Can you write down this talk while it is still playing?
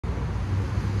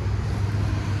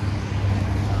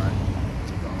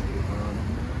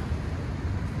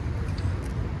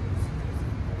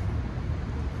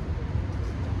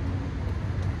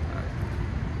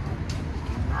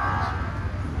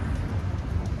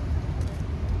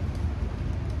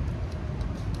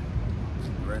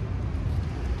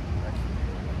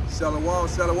Shalom,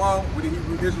 shalom, with the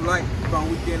Hebrew Israelite, from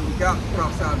weekend and week out,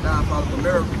 prophesy the downfall of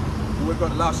America. We work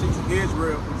on the lost sheep of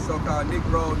Israel, with the so-called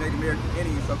Negro, Native American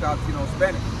Indians, so-called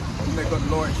Latino-Hispanic. We make up the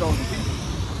Lord and chosen people.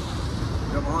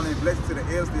 Give honor and blessing to the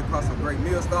elders, the apostle of Great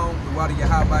Millstone, the water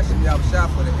YASHARAHLA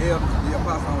for the elders, the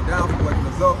apostle on down for waking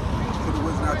us up to the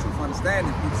wisdom and truth understanding,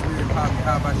 through the spirit of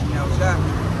YASHARAHLA.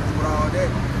 With all that,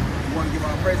 we want to give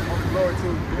our praise and honor and glory to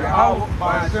Yahweh,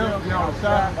 by himself,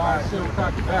 YASHARAHLA, by himself,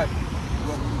 back.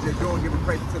 What we just doing, giving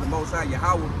praise to the Most High,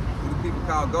 Yahweh, who the people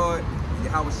call God,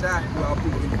 Yahweh Shai, who all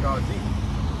people get called Jesus.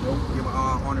 So giving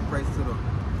all honor and praise to the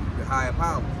higher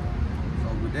powers. So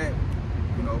with that,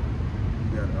 we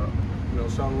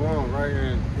got Shalom, right?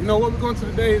 And what we're going to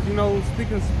today is,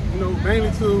 speaking,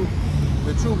 mainly to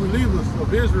the true believers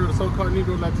of Israel, the so-called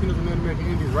Negro, Latinos, and Native American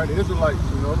Indians, right? The Israelites,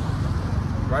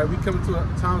 right? We come into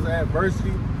times of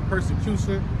adversity,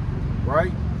 persecution,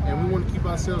 right? And we want to keep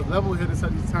ourselves level-headed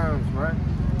at these times, right?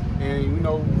 And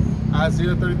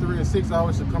Isaiah 33:6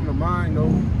 always should come to mind.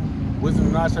 Wisdom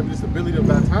and knowledge shall be the stability of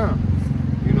that time.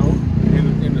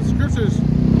 And the scriptures,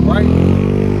 right?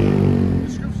 The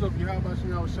scriptures of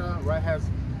YASHARAHLA, right, is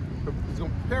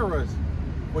gonna prepare us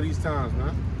for these times,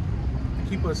 man.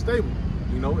 Keep us stable,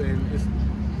 and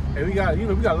we got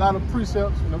a lot of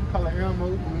precepts, we call it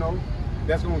ammo,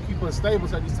 that's gonna keep us stable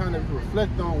at these times that we can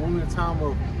reflect on when we're in a time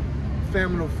of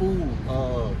famine of food,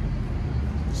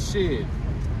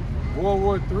 World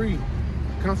War III,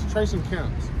 concentration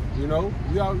camps. The Lord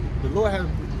has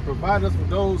provided us with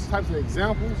those types of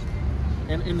examples,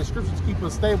 and the scriptures keep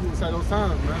us stable inside those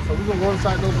times, man. So we're gonna run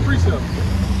inside those precepts. You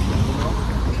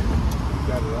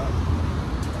got it out.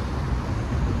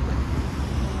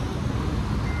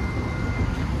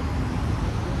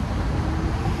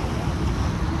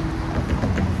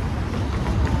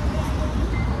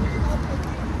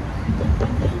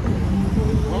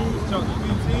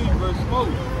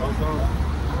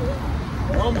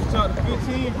 Romans chapter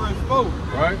 15, verse 4.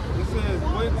 Right. It says,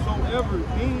 whatsoever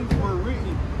things were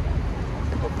written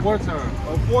aforetime,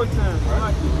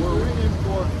 right, were written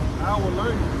for our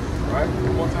learning. Right.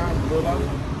 One more time, build out.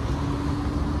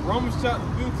 Romans chapter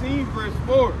 15, verse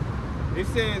 4. It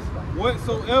says,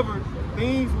 whatsoever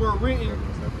things were written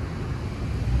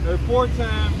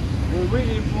aforetime were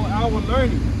written for our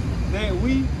learning, that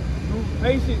we, through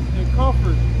patience and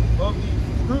comfort of the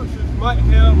scriptures, might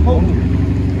have hope.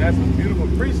 And that's a beautiful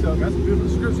precept. That's a beautiful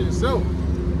scripture itself.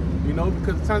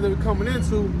 Because the times that we're coming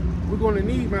into, we're going to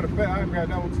need, matter of fact, I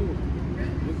grabbed that one too.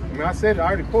 I said it, I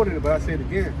already quoted it, but I say it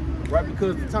again. Right?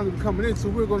 Because the times that we're coming into,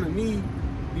 we're going to need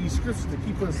these scriptures to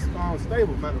keep us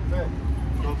stable, matter of fact.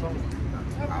 You know what I'm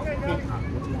saying?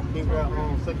 Can you grab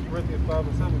 2 Corinthians 5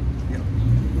 and 7? Yeah.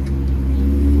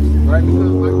 Right?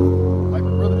 Because like the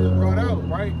brother just brought out,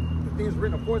 right? The things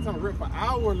written aforetime written for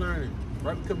our learning.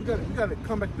 Right, because we got to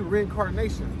come back through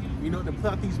reincarnation, to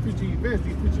play out these future events,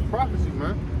 these future prophecies,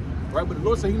 man. Right, but the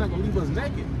Lord said He's not gonna leave us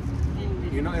naked,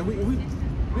 and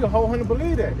we a whole hundred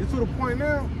believe that. It's to the point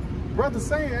now, brothers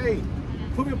saying, "Hey,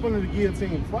 put me up under the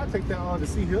guillotine before I take that the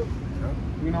sea hip."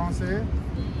 You know what I'm saying?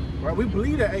 Right, we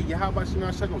believe that. Hey, Yahweh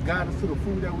Shemashah gonna guide us to the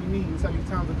food that we need until these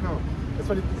times to come. That's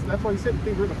why He said the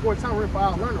thing written aforetime, written for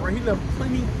our learning. Right, He left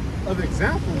plenty of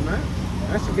examples, man.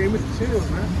 That shit gave me the chills,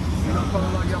 man.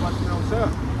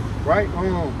 Right?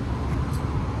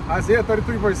 Isaiah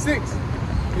 33 verse 6,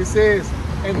 it says,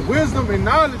 and wisdom and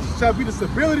knowledge shall be the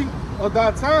stability of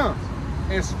thy times,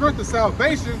 and strength of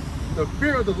salvation, the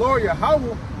fear of the Lord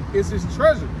Yahweh is His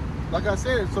treasure. Like I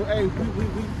said, so hey, we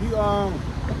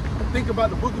think about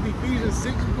the book of Ephesians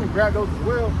 6, we can grab those as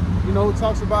well. It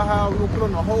talks about how we're gonna put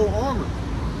on the whole armor.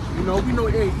 We know,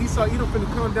 hey, Esau Edom finna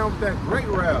come down with that great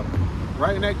wrath.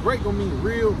 Right, and that great gonna mean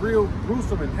real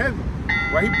gruesome and heavy.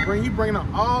 Right, he bringing out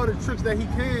all the tricks that he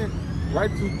can, right,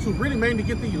 to really mainly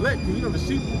get the elect. The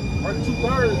sheep, right, the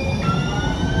two-thirds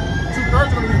are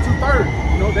gonna be the two-thirds.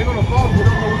 They're gonna fall, but they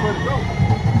don't know which way to go.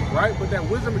 Right, but that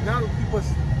wisdom and knowledge keep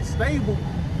us stable.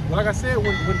 But like I said,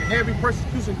 when the heavy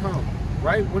persecution comes,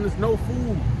 right, when there's no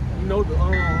food,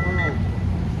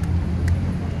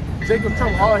 Jacob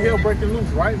Trump, all hell breaking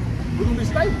loose, right? We're gonna be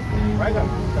stable, right?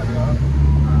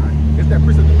 It's that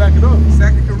precept to back it up.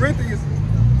 2 Corinthians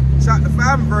chapter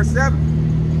 5 and verse 7.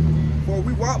 For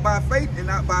we walk by faith and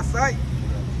not by sight.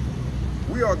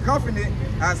 We are confident,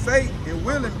 I say, and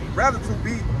willing rather to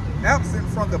be absent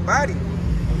from the body.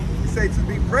 We say to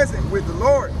be present with the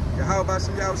Lord. Yahweh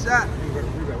Shai.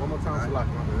 One more time.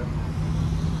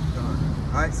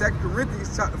 All right, 2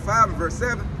 Corinthians chapter 5 and verse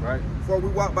 7. Right. For we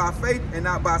walk by faith and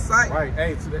not by sight. Right.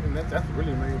 Hey, so that's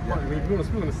really main point. I mean, if you want to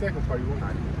speak on the second part, you want. All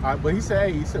right, but he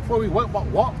said, for we walk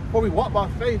by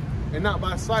faith and not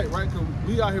by sight, right? Because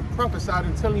we out here prophesying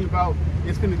and telling you about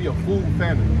it's going to be a food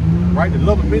famine, right? The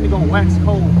love of many going to wax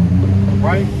cold,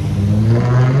 right?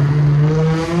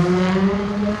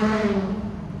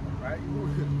 Right?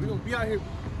 We're going to be out here.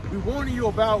 We're warning you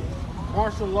about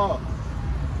martial law,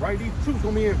 right? These troops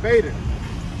going to be invaded.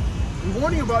 We're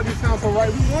warning you about these times, all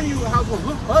right? We're warning you how it's going to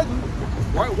look ugly,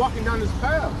 right? Walking down this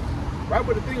path, right?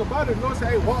 But the thing about it, the Lord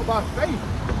said, hey, walk by faith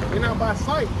and not by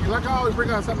sight. And like I always bring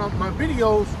out some of my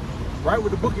videos, right,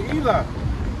 with the book of Eli,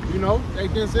 you know, hey,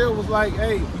 Denzel was like,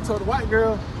 hey, he told the white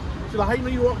girl, she's like, how you know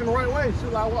you're walking the right way? She's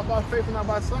like, I walk by faith and not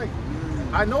by sight.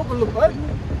 I know it can look ugly,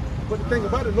 but the thing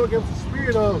about it, the Lord gave us a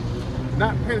spirit of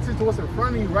not paying attention to what's in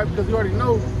front of you, right? Because you already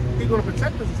know He's going to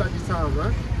protect us inside these times,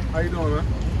 man. How you doing, man?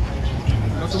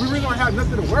 You know, so we really don't have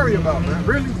nothing to worry about, man.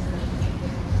 Really.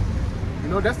 You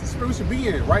know, that's the spirit we should be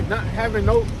in, right? Not having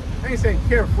no, I ain't saying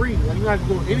carefree, like you don't have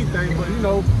to do anything, but you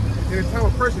know, in a time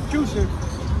of persecution,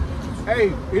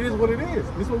 hey, it is what it is.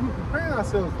 This is what we're preparing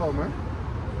ourselves for, man.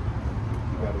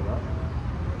 You got it, right?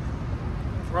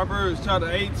 Proverbs chapter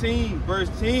 18, verse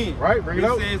 10. Right, bring it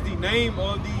up. It says, the name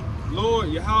of the Lord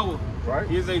Yahweh,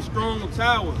 right, is a strong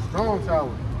tower. Strong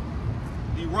tower.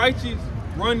 The righteous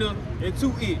run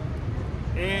into it,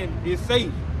 and it's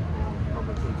safe.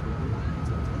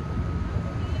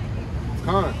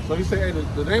 So he said, hey,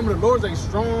 the name of the Lord is a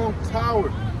strong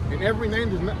tower, and every name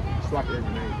does not. It's like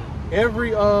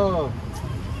every name.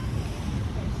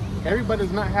 Everybody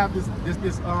does not have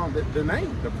the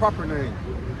name, the proper name,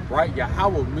 right?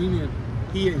 Yahweh, meaning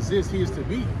He exists, He is to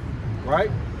be,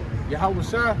 right? Yahweh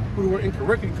Shai, who were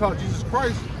incorrectly called Jesus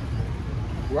Christ,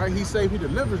 right? He saved, He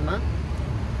delivers, man.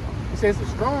 He says it's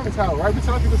a strong tower, right? We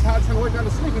tell people it's how to wake out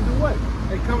of sleep and do what?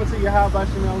 They come into Yahweh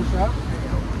Shai.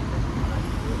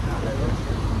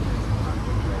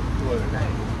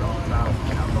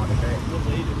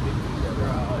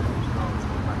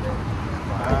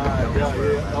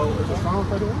 Yeah. Oh, it's a Psalm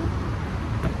 31?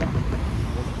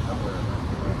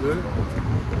 Good.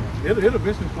 It'll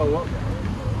eventually flow up.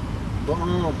 But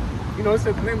you know, it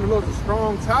said the name of the Lord is a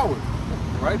strong tower,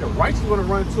 right? The righteous want to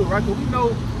run to it, right? But we know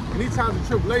in these times of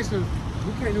tribulation,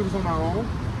 we can't do this on our own.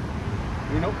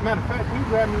 You know, matter of fact, can you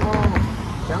grab me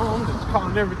I'm just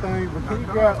calling everything, but can you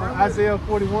grab Isaiah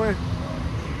 41?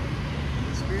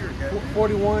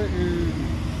 41 and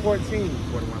 14.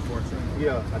 41, 14.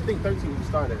 Yeah, I think 13 we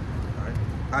started. All right.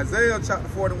 Isaiah chapter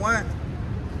 41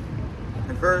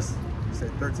 and verse, you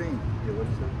said 13. Yeah, what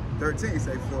did you say? 13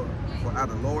 say, for out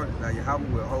of the Lord, thy Yahweh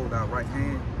will hold thy right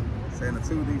hand, saying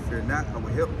unto thee, fear not, I will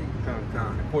help thee.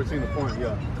 Kind. 14 to point, yeah.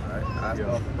 All right,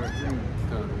 yeah. 13.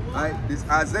 All right, this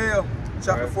Isaiah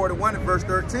chapter 41 and verse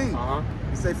 13.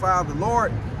 He say, for out of the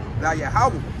Lord, thy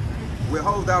Yahweh will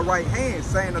hold thy right hand,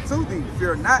 saying unto thee,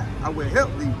 fear not, I will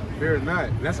help thee. Fear not.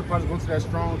 And that's a part of going to that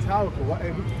strong tower.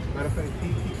 Matter of fact,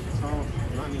 keep Psalm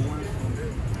 91.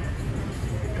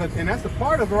 And that's the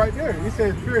part of it right there. He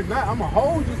says, fear not, I'm going to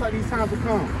hold you like these times will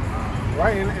come.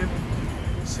 Right? And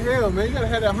chill, man. You got to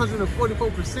have that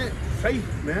 144% faith,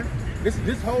 man.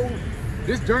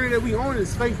 This journey that we on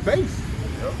is faith-based.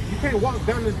 Yep. You can't walk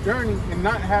down this journey and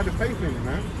not have the faith in it,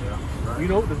 man. Yeah, right. You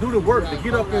know, to do the work, to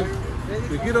get up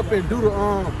and do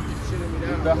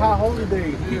the high holy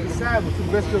days, keep the Sabbath to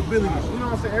the best of your abilities. You know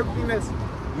what I'm saying? Everything that's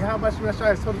Yahweh Shai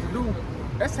has told us to do,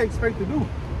 that takes faith to do.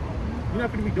 You're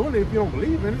not going to be doing it if you don't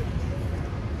believe in it.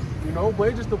 You know, but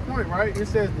it's just the point, right? It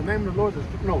says the name of the Lord is,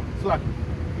 no, it's like,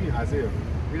 Isaiah.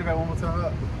 Read it back one more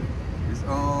time. It's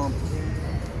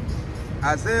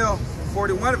Isaiah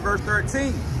 41 verse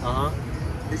 13.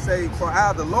 It say, for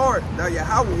out of the Lord, thy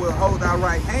Yahweh will hold thy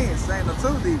right hand, saying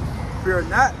unto thee, fear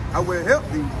not, I will help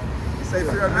thee. He say,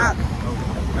 fear not.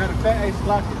 Matter of fact, it's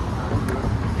like it.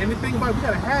 And the thing about it, we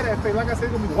gotta have that faith. Like I said,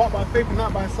 it's gonna be walk by faith and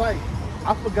not by sight.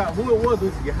 I forgot who it was.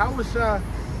 It was Yahweh Shai,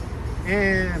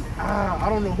 and I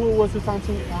don't know who it was who was on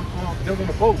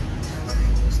the boat.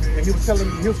 And he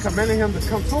was commanding him to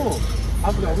come to him.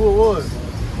 I forgot who it was.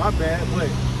 My bad, but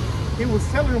he was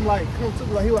telling him like, come to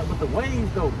me, like he was like, but the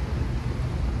waves though.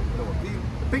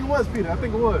 I think it was Peter. I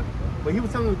think it was. But he was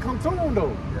telling him to come to him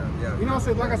though. Yeah. You know what I'm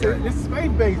saying? Like I said, this is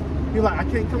faith-based. He's like, I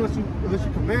can't come unless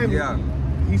you command me. Yeah.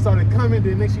 He started coming,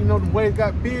 then next thing you know, the waves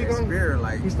got big on him. Spirit,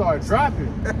 like, he started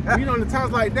dropping. You know, in the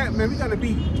times like that, man, we gotta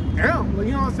be down. Like,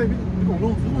 you know what I'm saying? We're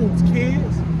gonna lose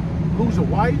kids, lose your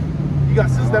wife. You got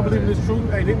sisters that believe in this truth.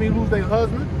 Hey, they may lose their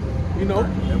husband, you know.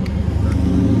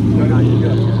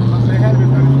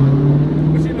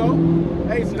 But you know,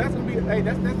 hey, so that's gonna be, hey,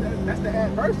 that's the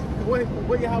adversity.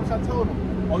 What Yahweh Shai told him?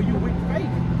 Oh, you weak faith.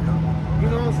 You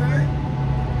know what I'm saying?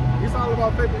 It's all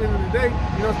about faith at the end of the day.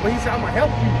 You know, but he said, I'm gonna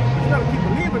help you. But you gotta keep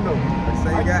believing though. So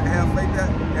you got to have faith that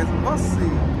as a must see.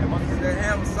 You got to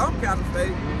have some kind of faith.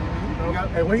 You know?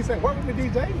 And when he said, work with me,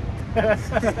 DJ.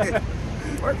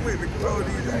 Work with me, come on,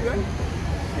 DJ. Yeah,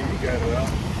 you got it out.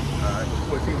 All right.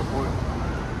 14 points.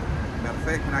 Matter of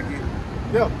fact, when I get,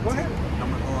 Yeah, go ahead. I'm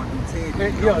gonna go and do 10.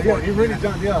 And, yeah, he really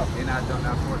jumped, yeah. And I jumped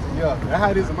out 14. Yeah, I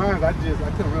had this in mind. I couldn't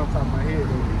remember off the top of my head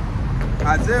though.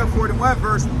 Isaiah 41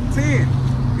 verse 10,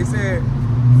 it said,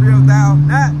 fear thou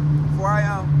not, for I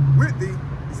am with thee.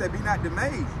 He said, be not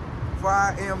dismayed, for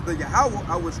I am the Yahweh,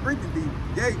 I will strengthen thee.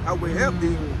 Yea, I will help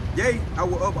thee. Yea, I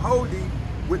will uphold thee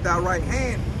with thy right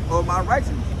hand of my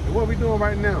righteousness. And what we doing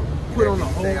right now? Put on the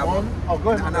whole armor. Oh, go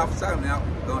ahead. Now,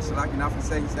 going so like enough to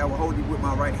say, he said, I will hold thee with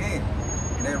my right hand.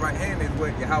 And that right hand is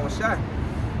what Yahweh shot.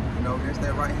 You know, that's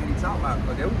that right hand he talking about.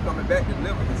 But they were coming back to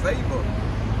deliver and save us.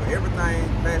 But everything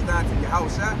passed down to Yahweh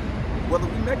shot, whether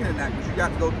we make it or not, because you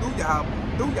got to go through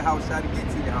Yahweh shot to get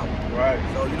to Yahweh. Right.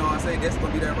 So you know what I'm saying? That's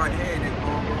gonna be that right hand that's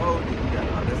gonna hold you.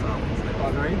 That's all I'm saying. Oh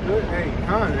no, he good. Hey,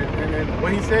 Con, and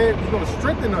what he said, he's gonna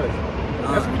strengthen us.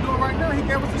 That's what we're doing right now. He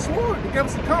gave us the sword. He gave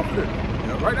us the comforter.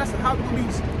 Yep. Right? That's how we can be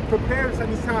prepared at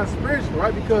these times spiritually,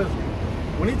 right? Because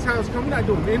when these times come, we're not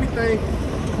doing anything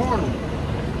carnal.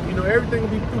 You know, everything will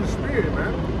be through the spirit,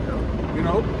 man. Yep. You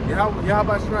know,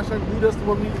 Yahweh Shemashah lead us to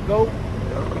where we need to go.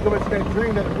 Yep. We go back to that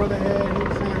dream that the brother had. He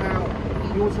was saying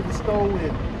how he went to the store and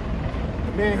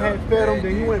the man had fed him.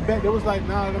 Then he went back. It was like,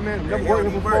 nah, the man never worked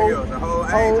with before. The whole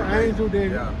angel.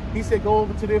 Then he said, go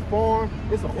over to their farm.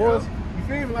 It's a horse. You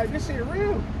feel me? Like, this shit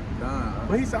real.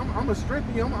 But he said, I'm gonna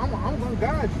strengthen you. I'm gonna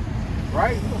guide you.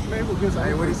 Right? Hey,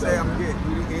 what he say? I'm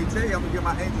gonna get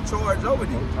my angel charge over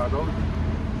you.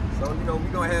 So, you know,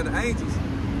 we're gonna have the angels.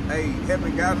 Hey,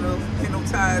 heaven got us, kingdom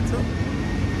tied too.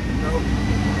 You know.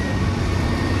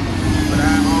 But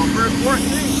on verse 14,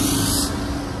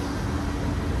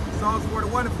 Psalms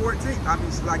 41 and 14, I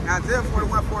mean, like Isaiah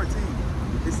 41, 14,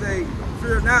 it say,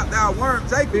 fear not thou worm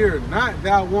Jacob. Fear not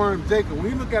thou worm Jacob. When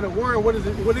you look at a worm, what is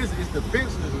it? It's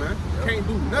defenseless, man. Yep. Can't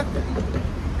do nothing.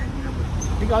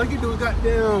 All he can do is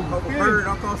goddamn bird,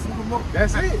 I'm gonna swoop him up.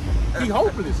 That's it. He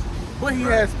hopeless. But he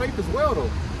has faith as well though.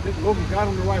 This Lord got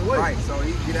him the right way. Right, so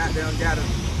he get out there and got him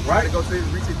right to go to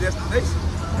reach his destination.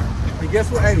 And guess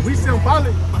what? Hey, we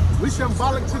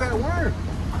symbolic to that word.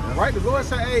 Right? The Lord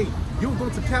said, hey, you go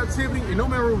to captivity and no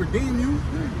man will redeem you.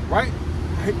 Right?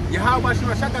 Yahweh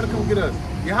Shemashah gotta come get us.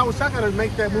 Yahweh Shah gotta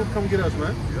make that move, come get us,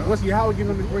 man. Once Yahweh give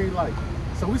him the green light.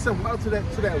 So we symbolic to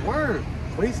that word.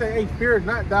 But he said, hey, fear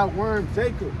not thou worm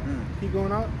Jacob. Keep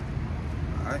going out.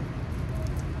 All right.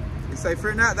 He say,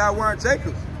 fear not thou worm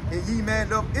Jacob, and ye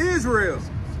man of Israel.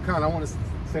 Con, I want to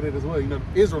say that as well. You know,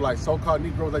 Israelites, so-called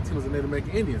Negroes, Latinos, and Native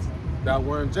American Indians, thou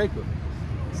worm Jacob.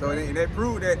 So they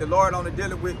proved that the Lord only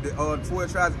dealing with the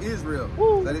 12 tribes of Israel.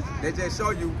 Woo. So they just show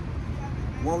you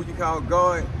one you call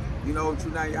God, you know,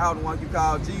 true name Yahweh, the one you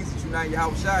call Jesus, true name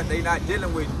Yahweh Shai. They not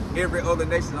dealing with every other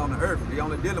nation on the earth. They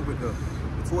only dealing with the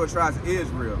 12 tribes of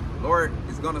Israel. Lord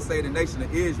is going to say the nation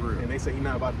of Israel. And they say he's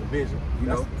not about division.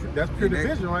 That's pure and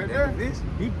division right there. Division.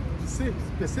 He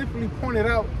specifically pointed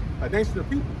out a nation of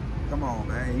people. Come on,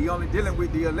 man. He only dealing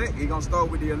with the elect. He going to start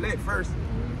with the elect first.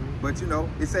 But, you know,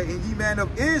 it say, and ye man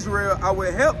of Israel, I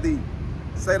will help thee,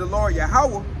 say the Lord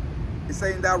Yahweh. It's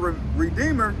saying thou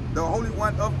Redeemer, the Holy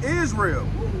One of Israel.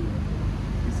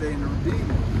 He's saying the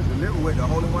Redeemer, deliver with the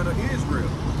Holy One of Israel.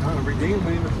 Redeemer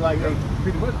means like, hey,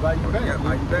 pretty much buy you back. Yeah,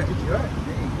 buy you back. Get you back.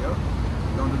 Yeah,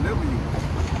 he's going to deliver you.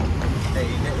 Hey,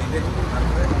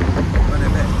 run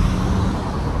that back.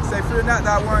 Say, fear not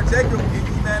thou worm Jacob, and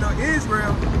ye man of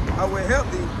Israel, I will help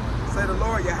thee, say the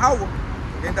Lord Yahweh,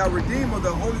 and thou Redeemer,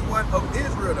 the Holy One of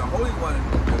Israel, the Holy One,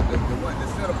 the one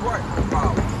that's set apart, the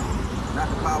power. Not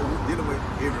the power we're dealing with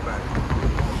everybody.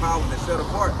 The power that's set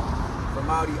apart from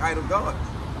all these idol gods.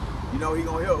 You know, he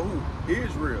gonna help who?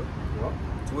 Israel.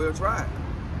 12 tribes.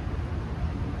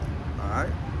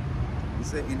 Alright. He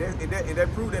said, and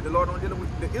that proved that the Lord don't deal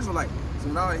with the Israelites. So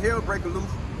now hell break loose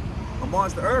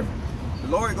amongst the earth, the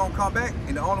Lord is gonna come back,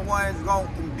 and the only one is gonna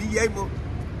be able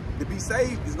to be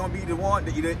saved is gonna be the one,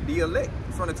 the elect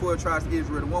from the 12 tribes of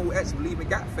Israel, the one who actually believe and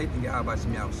got faith in Yahweh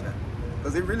Shemashah.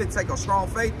 Because it really take a strong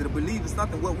faith to believe in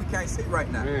something what we can't see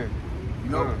right now. Man. You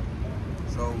know?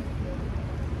 So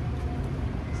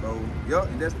yeah,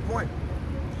 and that's the point.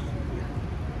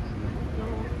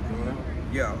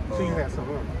 Yeah. So you had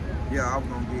something. Yeah, I was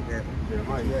gonna get that.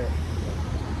 Jeremiah,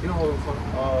 you know what I'm talking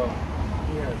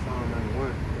he had Psalm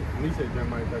 91. When he said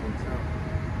Jeremiah back in town.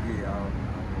 Yeah,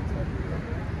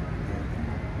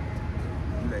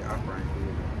 I bring it.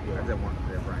 I just want to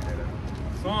bring that up.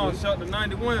 Psalm chapter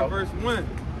 91, verse 1.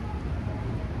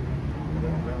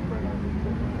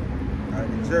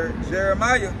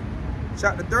 Jeremiah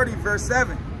chapter 30, verse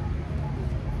 7.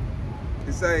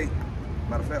 It say,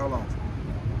 matter of fact, hold on.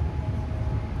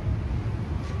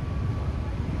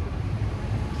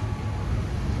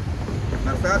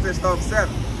 Matter of fact, I just start with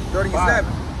 7. 30 and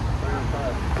 7.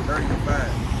 30 and 5.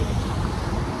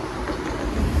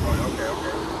 Oh, okay.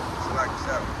 It's like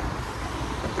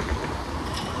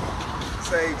 7.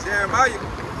 Say Jeremiah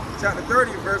chapter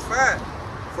 30, verse 5.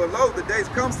 For lo, the days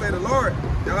come, say the Lord,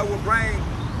 that I will bring.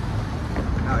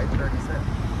 No, it's 37.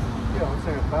 Yeah, I'm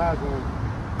saying 5 going.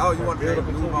 Oh, you want to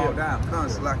move on down? No,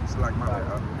 it's like my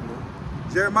bad.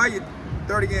 Jeremiah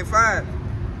 30 and 5.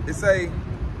 It say,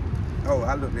 oh,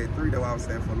 I looked at 3 though. I was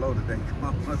saying for lo, the day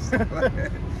come.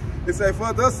 It say,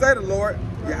 for thus say the Lord,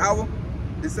 Yahweh.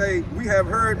 It say, we have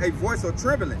heard a voice of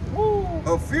trembling,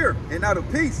 of fear, and not of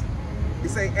peace. It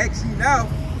say, ask ye now,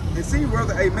 and see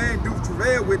whether a man do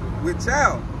travail with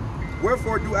child.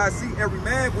 Wherefore do I see every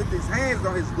man with his hands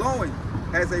on his loins,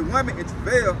 as a woman in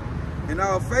travail, and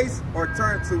our face are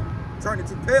turned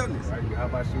into paleness. Right, how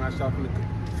about you not shopping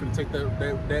to take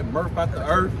that mirth out the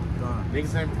earth?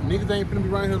 Niggas ain't finna be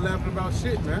right here laughing about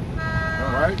shit, man.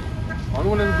 Right? Only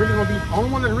one that's really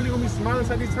gonna be smiling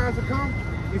at these times to come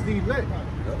is the elect.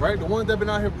 Right? The ones that been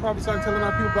out here prophesying, telling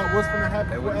our people about what's gonna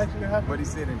happen, what actually happened. But he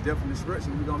said in death and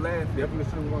destruction, we're gonna laugh. Death and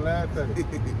destruction, we're gonna laugh at it.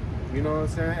 You know what I'm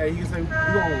saying? Hey, he say, we're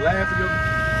gonna laugh at your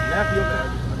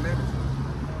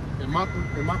and mock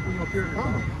when your fear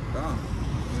come.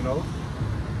 You know?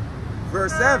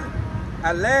 Verse 7.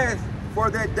 Alas, for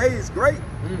that day is great,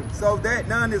 so that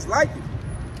none is like it.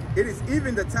 It is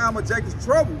even the time of Jacob's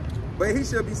trouble, but he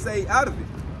shall be saved out of it.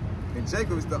 And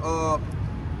Jacob is the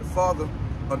father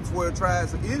of the 12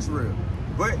 tribes of Israel.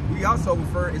 But we also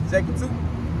refer as Jacob too.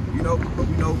 You know, but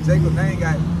we know Jacob's name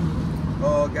got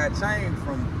changed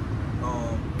from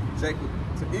Jacob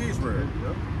to Israel.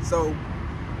 So,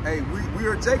 hey, we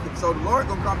are Jacob. So the Lord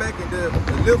gonna come back and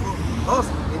deliver us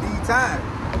in these times.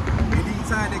 In these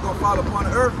times they gonna fall upon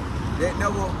the earth that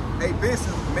never been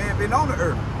since man been on the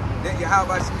earth. Then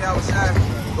Yahweh Shai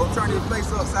gonna turn this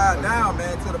place upside down,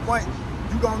 man, to the point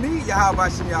you gonna need Yahweh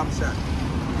Shai.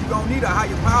 You gonna need a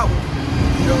higher power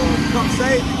to come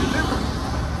save and deliver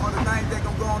for the things that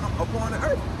gonna go on upon the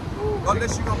earth.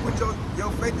 Unless you gonna put your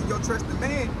faith and your trust in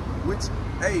man, which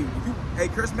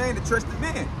curse man to trust in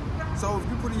man. So if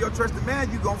you put in your trust in man,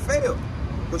 you gonna fail.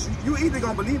 Because you either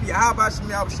gonna believe Yahweh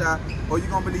Shai or you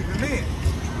gonna believe in man.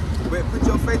 But put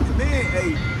your faith in man,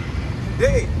 you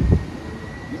dead.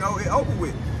 You know, it over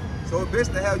with. So it's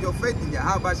best to have your faith in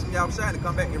Yahweh Shai and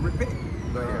come back and repent.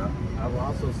 But I will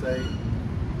also say,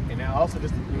 and I also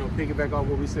just piggyback off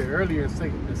what we said earlier in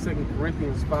 2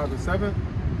 Corinthians 5 and 7,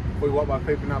 we walk by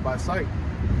faith and not by sight.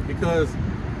 Because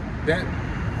that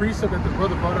precept that the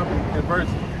brother brought up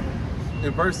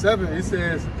in verse 7, it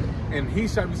says, and he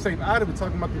shall be saved out of it,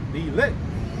 talking about the elect,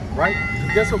 right?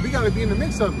 Guess what? We got to be in the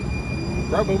mix of it,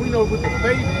 right? But we know with the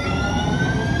faith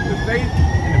and the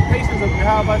patience of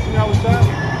Yahweh Shai,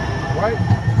 right?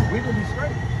 We gonna be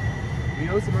straight. You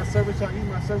know, so my servant shall eat,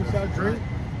 my servant shall drink.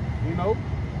 You know.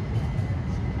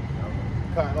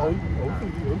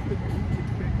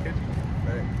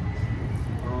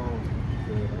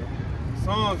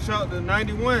 Psalm chapter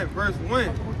 91, verse 1.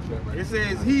 It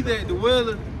says, he that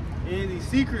dwelleth in the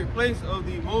secret place of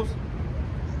the most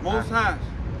high,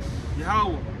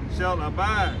 Yahweh, shall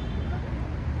abide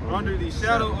under the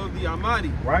shadow of the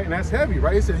Almighty. Right, and that's heavy,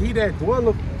 right? It says, he that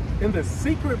dwelleth in the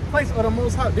secret place of the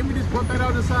Most High. Didn't we just bump that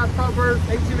out inside Proverbs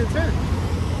 18 and 10?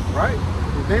 Right?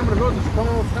 The name of the Lord is a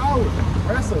strong tower.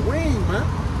 That's a wing, man.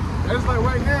 That's like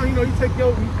right now, you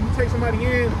take somebody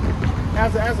in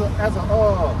as a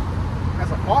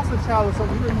foster child or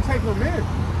something. You take them in,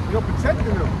 protecting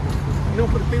them.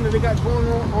 For the thing that they got going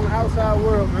on the outside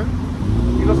world, man.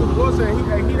 So the Lord said, he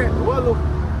that dwelleth,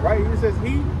 right? He says,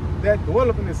 he that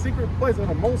dwelleth in the secret place of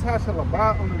the Most High shall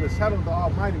abide under the shadow of the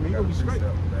Almighty. Man, you're gonna be straight.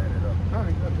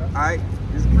 Alright,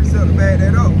 this precept to bad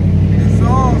that up. In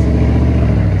Psalms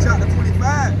chapter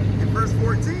 25 and verse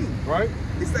 14, right?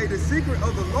 It say the secret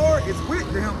of the Lord is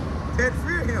with them that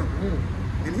fear him,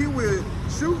 and he will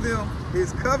shew them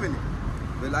his covenant.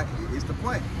 But like it's the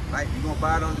point. Like you're gonna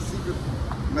abide on the secret.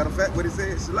 Matter of fact, what it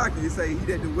says, Shalaki, it say he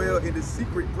that dwell in the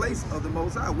secret place of the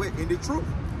Most High, in the truth.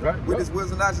 Right. With his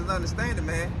wisdom, knowledge, and understanding,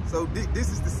 man. So this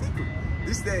is the secret.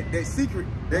 This that secret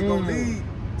that gonna lead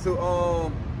to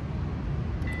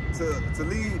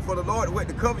lead for the Lord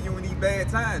to cover you in these bad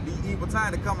times, these evil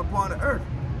times that come upon the earth.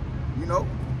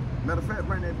 Matter of fact,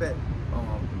 bring that back. I'm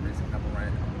gonna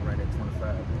write that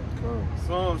 25.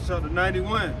 Psalms chapter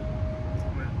 91.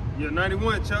 Yeah,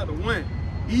 91 chapter 1.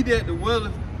 He that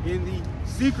dwelleth in the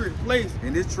secret place.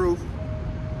 In this truth.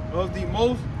 of the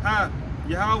Most High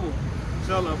Yahweh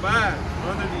shall abide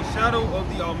under the shadow of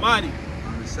the Almighty.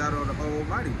 Under the shadow of the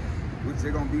Almighty, which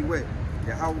they're gonna be with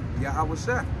Yahweh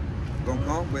Shai. Gonna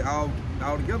come with all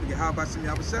together. Yahweh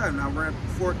Shai. And I ran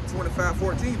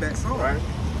 25:14 that song. Right.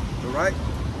 So, right?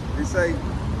 They say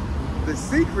the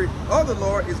secret of the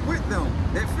Lord is with them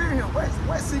that fear him.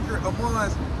 What secret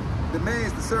amongst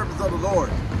the servants of the Lord?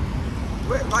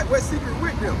 What secret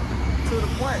with them? To the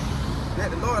point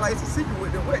that the Lord, like, it's a secret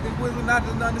with them. What? They will not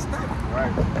understand it.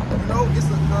 Right. You know, it's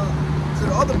to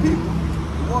the other people,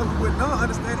 the ones who would not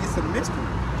understand, it's a mystery.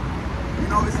 You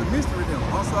know, it's a mystery to them.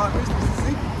 Also, our mystery is a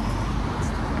secret.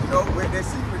 You know, where that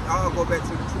secret, I'll go back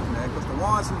to the truth, man. Because the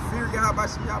ones who fear Yahweh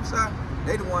Shai,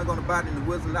 they the ones gonna abide in the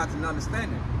wisdom, knowledge, and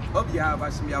understanding of Yahweh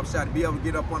Shai to be able to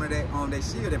get up under that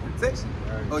shield, that protection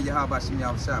of Yahweh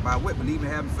Shai by what? Believing,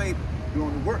 having faith,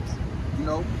 doing the works. You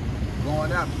know,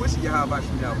 going out, pushing Yahweh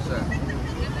Shai.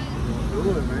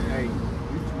 Good, man. Hey,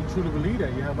 you truly believe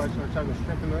that Yahweh Shai trying to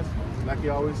strengthen us, like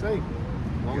you always say.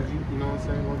 As long as you know what I'm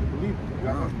saying, as long as you believe it.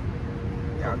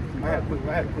 Yeah. I had a quick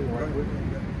one right quick.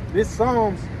 This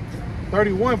Psalms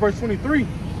 31 verse 23.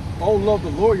 Oh, love the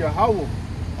Lord Yahweh,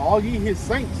 all ye his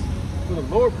saints, for the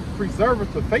Lord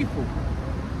preserveth the faithful,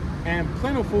 and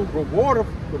plentiful rewardeth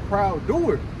the proud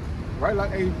doer. Right?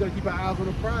 Like, hey, we gotta keep our eyes on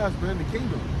the prize, man, the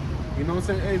kingdom. You know what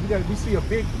I'm saying? Hey, we see a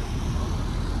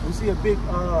big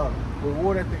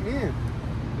reward at the end.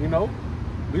 You know?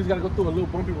 We just gotta go through a little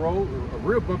bumpy road, a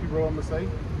real bumpy road, I'm gonna say.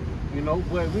 You know,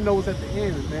 but we know what's at the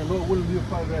end, and man, Lord willing, be a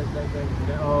part of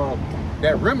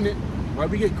that remnant, right?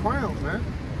 We get crowned, man.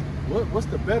 What's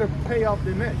the better payoff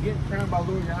than that? Getting crowned by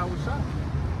Lord Yahweh Shai.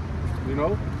 You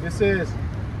know, it says,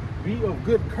 be of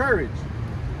good courage,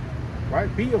 right?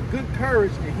 Be of good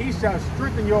courage, and he shall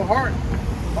strengthen your heart,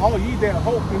 all ye that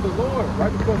hope in the Lord,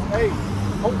 right? Because, hey,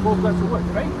 hope goes back to what?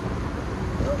 Faith.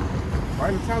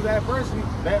 Right? In times of adversity,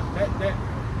 that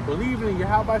believing in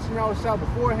Yahweh Shai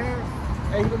beforehand,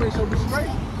 hey, he gonna make sure we straight.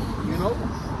 You know?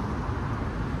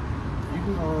 You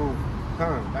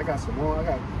can, I got some more. I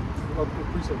got,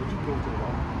 appreciate what you doing to the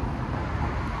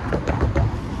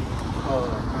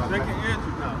Second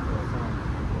answer now.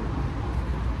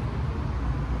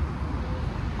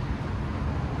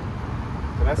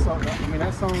 So that song, I mean,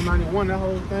 that song 91, that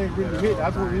whole thing really hit. I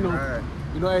just want,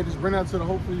 hey, just bring out to the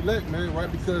hopefully elect, man,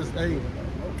 right? Because, hey,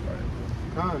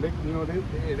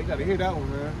 they gotta hear that one,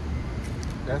 man.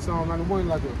 That song 91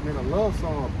 like a love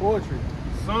song, a poetry.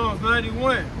 Psalms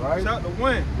 91, right. Chapter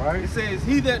 1. Right. It says,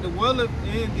 he that dwelleth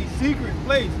in the secret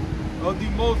place of the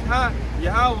Most High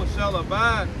Yahweh shall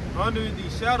abide under the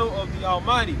shadow of the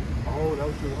Almighty. Oh, that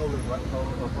was your hold it right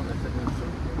up on that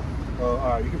second. All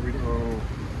right, you can read it.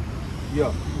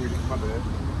 Yeah, you can read it. My bad.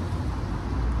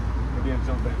 And then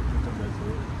jump back to it.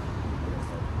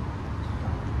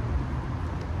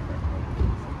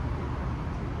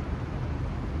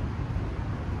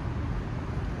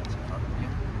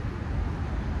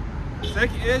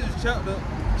 Second Ezra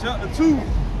chapter 2,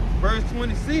 verse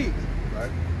 26.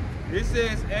 Right. It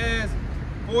says, as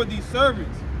for the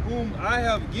servants whom I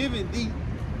have given thee,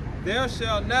 there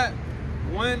shall not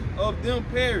one of them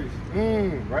perish.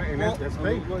 Right, and that's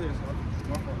faith.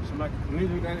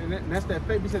 And that's that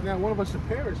faith. He said, now one of us should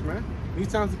perish, man. These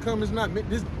times to come is not meant.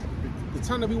 The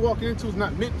time that we walking into is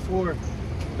not meant for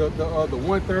the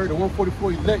 1/3, the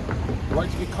 144 elect, right?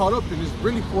 To get caught up in. It's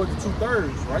really for the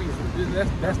 2/3, right?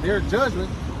 That's their judgment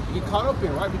to get caught up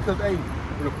in, right? Because, hey,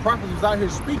 when the prophet was out here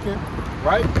speaking,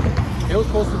 right, it was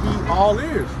supposed to be all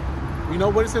ears. You know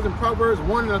what it says in Proverbs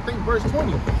 1 and I think verse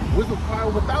 20, wisdom cry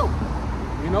without.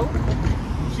 You know,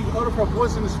 she uttered her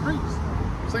voice in the streets,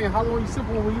 saying, how long you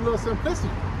simple when you love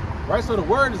simplicity, right? So the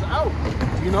word is out,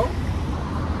 you know.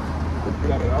 You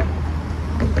got it out.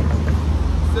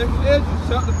 Second Ezra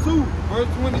chapter 2, verse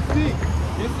 26.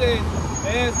 It says,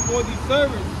 as for the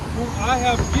servants whom I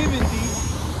have given thee,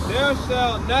 there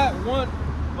shall not one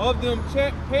of them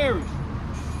perish,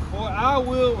 for I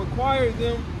will require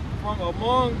them from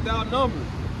among thy numbers.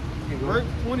 Verse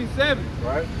 27.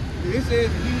 Right. It says,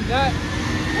 be not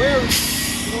weary,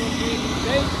 for in the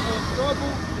day of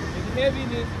trouble and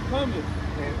heaviness cometh.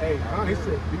 And hey, he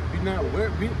said, be not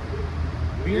weary.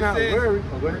 Be not weary.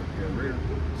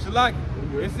 Shalaki.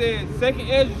 It says, 2nd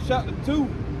Ezra chapter 2,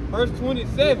 verse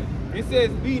 27. It says,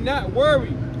 be not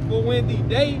worried, for when the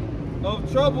day of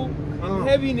trouble and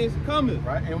heaviness cometh.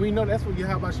 Right, and we know that's what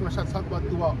Yahweh Shai talk about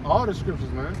throughout all the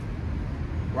scriptures, man.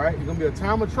 Right, it's gonna be a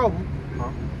time of trouble.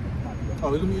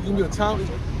 Oh, it's gonna be a time. I'm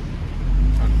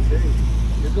trying to tell you,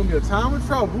 it's gonna be a time of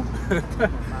trouble.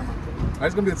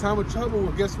 It's gonna be a time of trouble.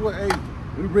 Well, guess what? Hey,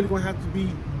 we really gonna have to be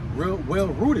real well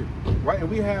rooted, right? And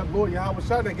we have Lord Yahweh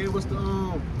Shai that gave us the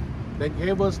They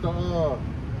gave us the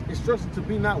instruction to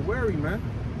be not wary, man.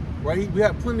 Right? We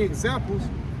have plenty of examples.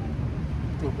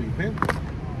 You want to put your pen?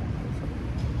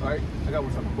 All right, I got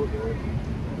one on the book there.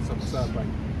 Something beside right.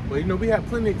 But you know, we have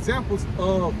plenty of examples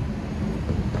of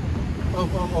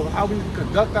how we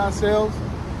conduct ourselves.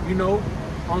 You know,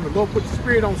 on the Lord put the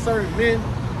Spirit on certain men.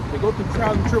 They go through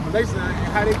trials and tribulations, and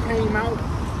how they came out.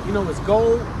 You know, it's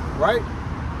gold, right?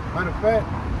 Matter of fact,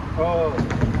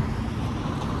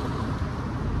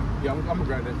 yeah, I'm gonna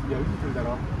grab that. Yeah, we can print that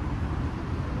off.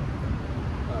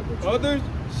 Others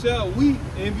shall weep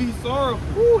and be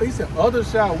sorrowful. Ooh, he said,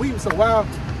 others shall weep. So while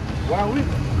we,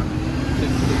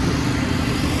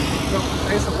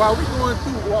 so while we going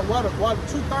through, while the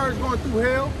 2/3 going through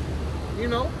hell, you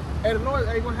know, and the Lord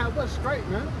ain't gonna have us straight,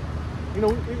 man. You know,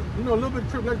 a little bit of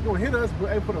tribulation gonna hit us,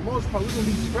 but hey, for the most part, we're gonna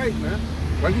be straight, man.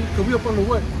 Right? Because we up under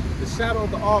what? The shadow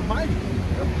of the Almighty.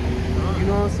 You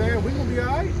know what I'm saying? We're gonna be all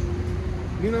right.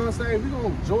 You know what I'm saying? We're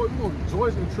gonna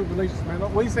rejoice in tribulations, man.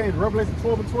 What he's saying in Revelation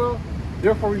 12:12,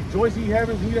 therefore rejoice ye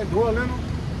heavens, ye that dwell in them.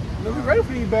 You know, we ready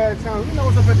for these bad times. We know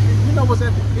what's up at the end. You know what's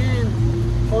at the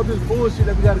end of this bullshit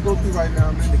that we gotta go through right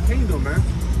now, man. The kingdom, man.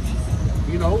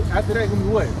 You know, after that, gonna be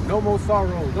what? No more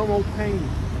sorrow, no more pain.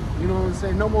 You know what I'm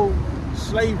saying? No more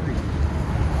slavery.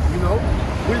 You know,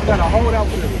 we just gotta hold out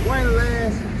for this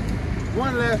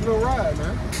one last little ride,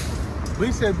 man. But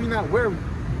he said, be not weary.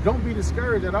 Don't be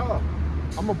discouraged at all.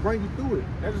 I'm gonna bring you through it.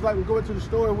 That's just like we go into the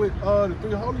story with the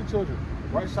 3 holy children,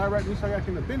 right? Shadrach, Meshach,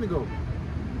 and Abednego.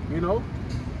 You know,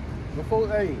 before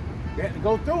they had to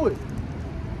go through it.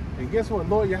 And guess what?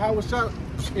 Lord Yahweh shot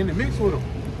in the mix with them.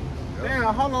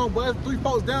 Damn, how long? But there's 3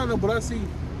 folks down there, but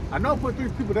I know I put 3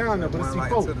 people down there, but I see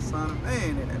folks. To the Son of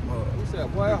Man in that mud. He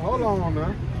said, boy, hold on,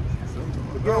 man.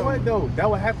 But guess what though? That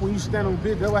what happen when you stand on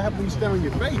business. That what happen when you stand on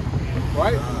your faith,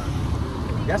 right?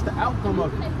 That's the outcome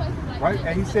of it, right?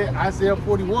 And he said, Isaiah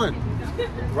 41,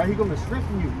 right? He's gonna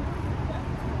strengthen you.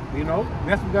 You know, and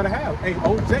that's what we gotta have. Hey,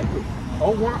 old Jacob,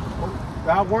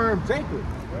 our worm Jacob.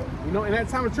 You know, in that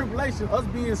time of tribulation, us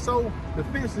being so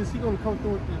defenseless, he's gonna come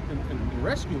through and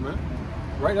rescue, man.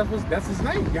 Right? That's his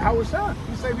name, Yahweh Shah.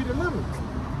 He saved, he delivered.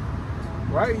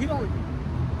 Right? He know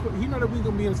that we're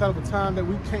gonna be inside of a time that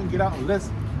we can't get out unless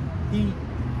he,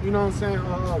 you know what I'm saying,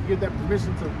 give that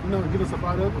permission to, you know, get us up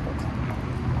out of it.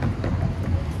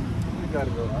 We gotta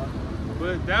go out.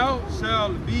 But thou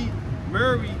shalt be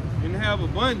merry and have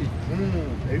abundance.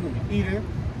 They gonna be eating.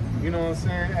 You know what I'm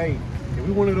saying? Hey, if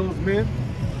we one of those men,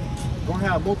 gonna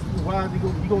have multiple wives,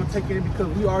 you're gonna take in, because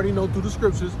we already know through the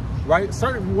scriptures, right?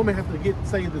 Certain women have to get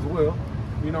saved as well.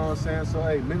 You know what I'm saying? So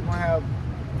hey, men gonna have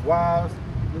wives,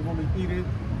 they're gonna be eating,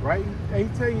 right? Hey, he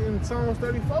tell you in Psalms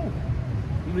 34,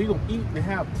 you know, you're gonna eat and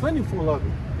have plentiful of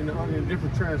it in a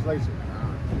different translation.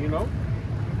 You know?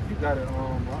 You got it is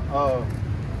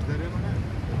that it on that?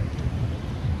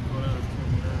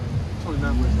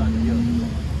 29 where it's like,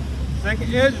 yeah. 2nd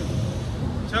Ezra,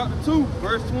 chapter 2,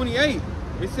 verse 28.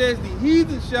 It says, the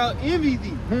heathen shall envy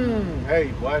thee.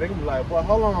 Hey, boy, they gonna be like, boy,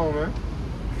 hold on, man.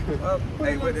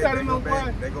 Hey, but they go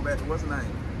back to what's the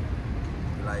name?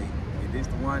 Like, is this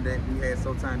the one that we had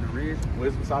so time to read?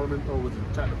 Wisdom Solomon, or was it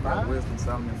chapter 5? Wisdom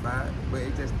Solomon 5. But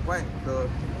it's just the point, because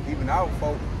even our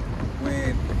folk,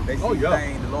 when they see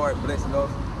things, the Lord blessing us,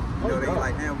 you know, they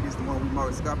like, damn, we just the one we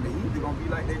mark scoffing. The heathen gonna be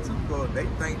like that too, because they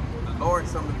think the Lord,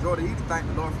 some majority, he thank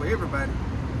the Lord for everybody.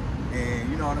 And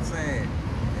you know what I'm saying?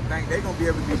 Think they gonna be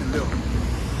able to be delivered.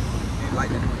 And like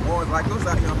the ones like us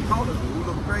out here on the corners who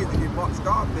look crazy, get marked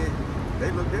scarf that they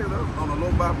look there on a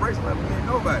low vibration like we ain't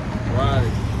nobody.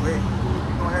 Right. But you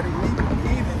gonna have the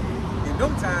heathen in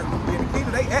them times in the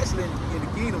kingdom, they actually in the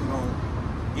kingdom gonna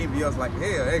envy us like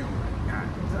hell. They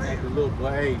Hey, the little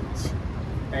boy,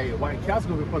 hey, White Couch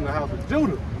gonna be put in the house of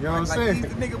Judah. You know what I'm saying? He's the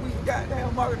nigga we got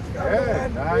down market scarf. Yeah,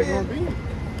 that's how it's gonna be.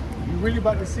 You really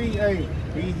about to see, hey,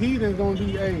 these heathens gonna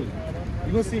be, hey.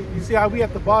 You see how we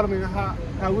at the bottom and how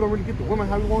we don't really get the women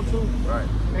how we want to. Right.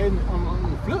 And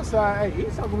on the flip side, hey,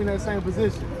 he's not gonna be in that same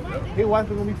position. Yep. His wife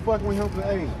is gonna be fucking with him for,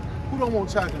 hey, who don't want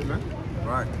chocolate, man?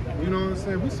 Right. You know what I'm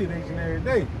saying? We see it each and every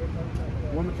day.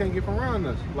 Women can't get from around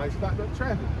us, like stop that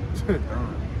traffic.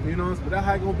 You know what I'm saying? But that's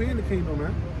how it gonna be in the kingdom,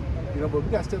 man. You know, but we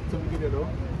got steps till we get there though.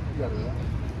 We got to.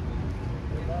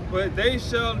 But they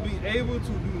shall be able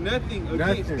to do nothing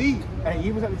against thee. Hey,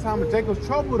 even at the time of Jacob's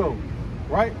trouble though,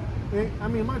 right? I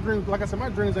mean, my dreams, like I said, my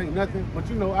dreams ain't nothing, but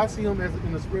you know, I see them as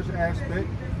in the spiritual aspect,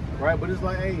 right? But it's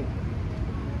like, hey,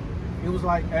 it was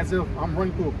like as if I'm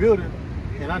running through a building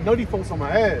and I know these folks on my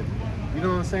ass, you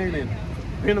know what I'm saying? And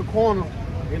in the corner,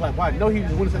 they like, well, I know he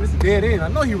just went and said, this is dead end. I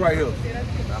know he right here.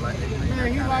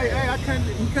 Man, he like, hey,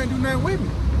 he couldn't do nothing with me.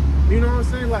 You know what I'm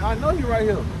saying? Like, I know he right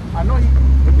here. I know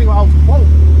the thing I was quote,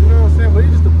 you know what I'm saying? But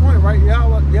it's just the point, right?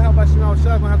 Yahweh Shema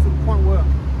Shah gonna have to the point where,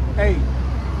 hey,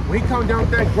 when he come down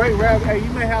with that great rap, hey, you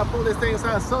may have folks that stay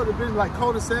inside subdivision like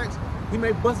cul-de-sacs. He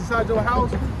may bust inside your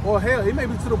house, or hell, it may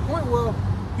be to the point where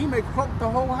he may croak the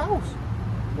whole house,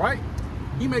 right?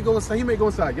 He may go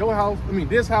inside your house. I mean,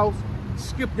 this house,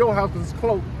 skip your house because it's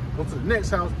close. Go to the next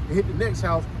house and hit the next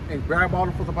house and grab all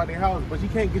the folks about their house. But you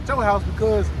can't get your house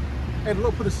because hey, the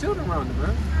Lord put a shield around it,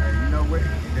 man. Hey, you know what?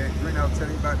 That drink I was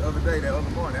telling you about the other day, that other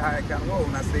morning, how it kind of rolled.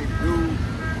 And I said the dude,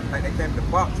 like they came to the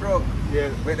box truck, Yeah.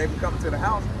 when they were coming to the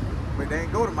house, but they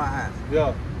ain't go to my house.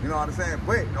 Yeah. You know what I'm saying?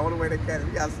 But the only way they catch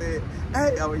me, I said,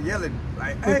 hey, I was yelling,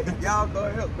 like, hey, y'all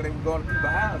go help. But they were going to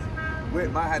people's house.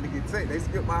 But my had to get taken. They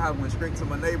skipped my house, went straight to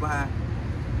my neighbor's house,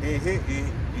 and hit,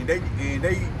 and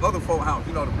they other folk house,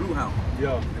 you know, the blue house.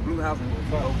 Yeah. The blue house and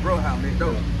the bro house next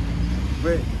door. Yeah.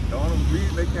 But the only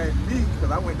reason they came to me,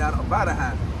 because I went down by the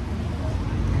house.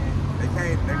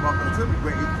 They walked up to me,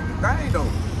 but the thing though,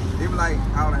 they were like,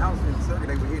 all the houses in the circle,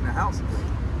 they were hitting the houses.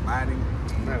 Matter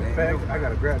of fact, I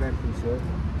gotta grab that from you,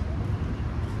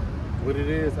 what it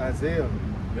is, Isaiah.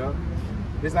 Yup.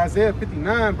 It's Isaiah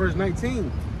 59, verse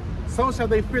 19. So shall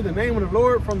they fear the name of the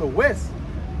Lord from the west,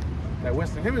 that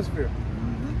western hemisphere,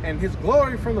 and his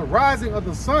glory from the rising of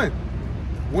the sun.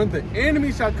 When the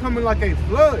enemy shall come in like a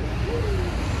flood,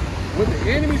 when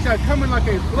the enemy shall come in like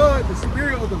a flood, the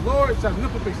Spirit of the Lord shall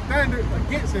lift up a standard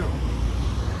against him.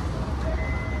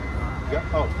 Yeah.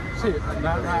 Oh, shit.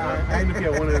 I ain't looking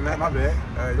at one of them, my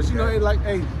bad. But you know, it like,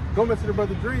 hey, go back to the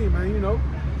brother Dream, man, you know.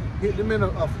 Hit them in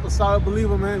a solid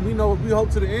believer, man. We know, we hope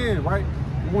to the end, right?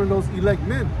 One of those elect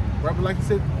men, right? But like you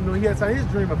said, you know, he has his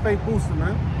dream, a faith booster,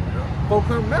 man. Folk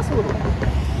couldn't mess with him.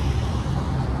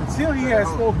 Until he had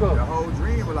spoke up. The whole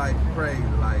dream was like crazy,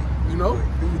 like, you know?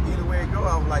 Either way it go,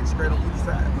 I was like straight on each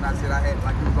side. When I said I had,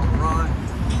 like, he was on the run,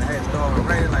 and I had started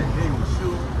raining, like, they was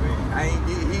shooting. I ain't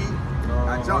get hit.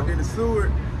 I jumped in the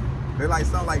sewer. They like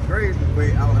something like crazy,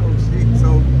 but I was like, oh shit.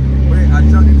 So when I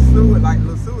jumped in the sewer, like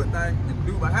little sewer thing, and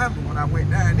do what happened when I went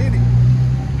down in it.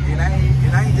 And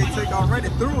I ain't just take off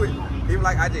running through it. It was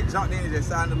like I just jumped in and just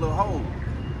sat in the little hole.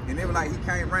 And they were like, he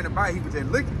came running by, he was just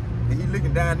looking. And he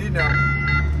looking down in there.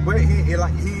 But he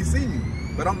ain't see me.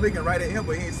 But I'm looking right at him,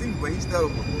 but he ain't see me. But he still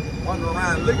wandering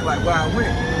around looking like where I went.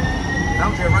 And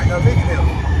I'm just right there looking at him.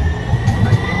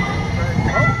 Like,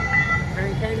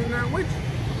 can't do nothing with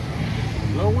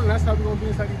you. Lord willing, that's how we're gonna be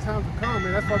inside these times to come,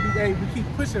 man. That's why we keep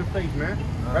pushing faith, man.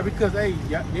 Right? Because hey,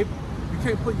 you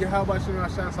can't put your how about you not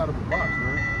shine out of the box,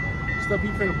 man. The stuff you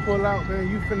finna pull out, man,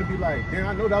 you finna be like, damn,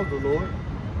 I know that was the Lord.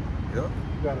 Yep.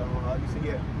 You got you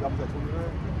said that was at 29?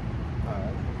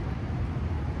 Alright.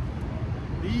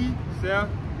 Thee shall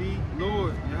the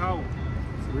Lord Yahweh.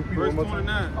 Verse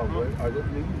 29. Oh, wait. I just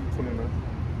need 29.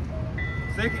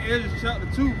 Second Ezra chapter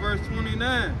 2, verse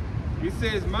 29. It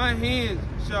says, my hands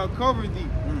shall cover thee,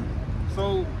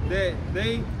 so that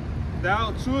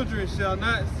thou children shall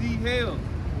not see hell.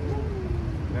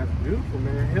 That's beautiful,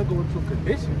 man. He'll go into a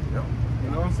condition. Yep. You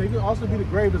know what I'm saying? He can also be the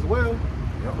grave as well.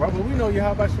 Yep. Right? But we know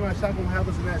Yahweh Shema Shah gonna have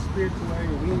us in that spiritual way,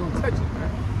 and we ain't gonna touch it, man.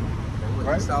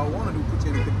 Right? That's all I want to do, put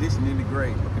you in a condition in the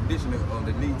grave, a condition of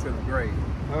the lead to the grave.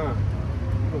 Go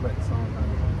back to Psalm 9.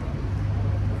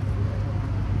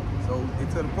 So, and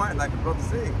to the point, like the brother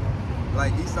said,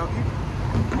 like Esau,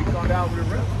 we come down with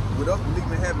a rep. With us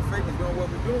believing, having faith, and doing what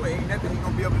we're doing, ain't nothing he's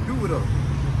gonna be able to do with us.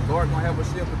 The Lord gonna have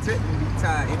us shield protecting these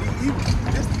times. And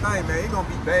this the thing, man, it's gonna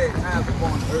be bad times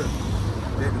upon the earth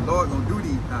that the Lord gonna do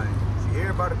these things.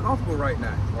 Everybody comfortable right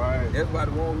now. Right. That's why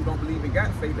the ones who don't believe in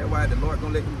God faith, that's why the Lord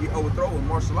gonna let them get overthrown when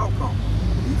martial law come.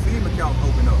 These FEMA accounts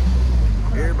open up.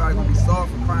 Everybody gonna be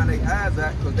sorry for crying their eyes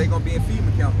out because they gonna be in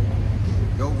FEMA accounts.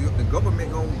 The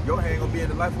government your hand gonna be in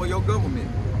the life of your government.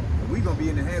 And we gonna be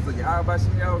in the hands of Yahweh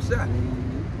Shema Shah.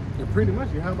 And pretty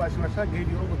much Yahweh Shema Shah gave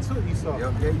you over to Esau.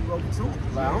 Yep, gave you over to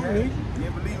him. Like, I don't need you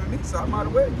didn't believe in me, so I might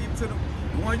as well give it to the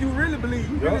one you really believe.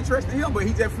 You really trust in him, but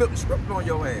he just flipped the script on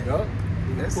your ass. Yep.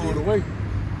 That's pulled it. Away.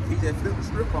 He just flipped the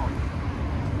script on you.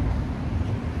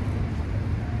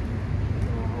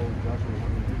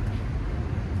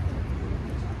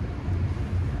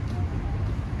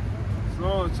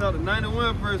 Psalm chapter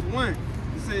 91, verse 1. It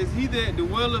says, he that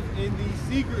dwelleth in the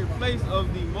secret place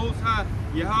of the Most High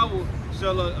Yahweh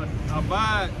shall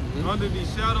abide under the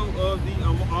shadow of the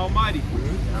Almighty.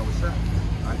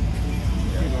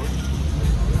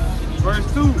 Verse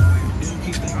 2.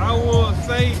 I will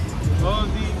say of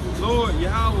the Lord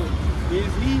Yahweh,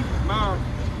 is he my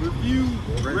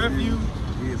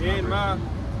refuge and my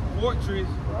fortress.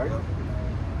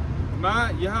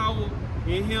 My Yahweh,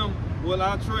 in him will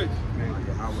I trust.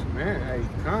 Man, hey,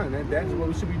 Khan, that's what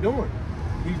we should be doing.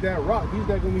 He's that rock. He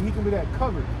can be that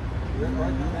cover.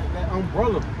 Right? That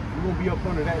umbrella. You're gonna be up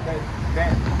under that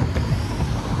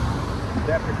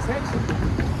protection.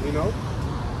 You know?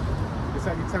 It's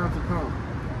how your time to come.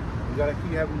 You gotta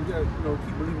keep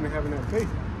keep believing and having that faith.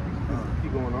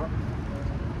 Keep going on.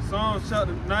 Psalms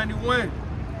chapter 91,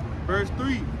 verse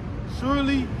 3.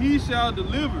 Surely he shall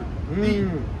deliver thee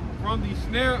from the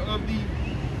snare of the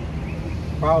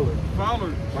Fowler.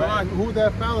 Right. Who's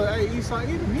that fowler? Hey, Esau,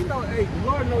 the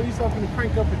Lord knows Esau finna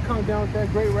crank up and come down with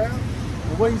that great wrath.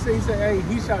 And what he said, hey,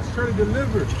 he shall surely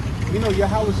deliver. You know,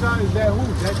 YASHARAHLA is that who?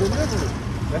 That deliverer.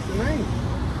 That's the name.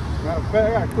 Matter of fact, I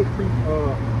got a quick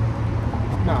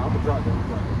I'm gonna drop that.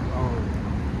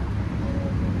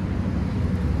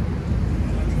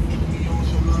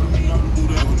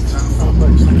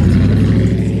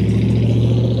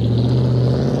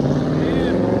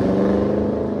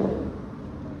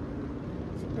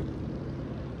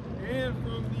 And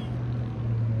from the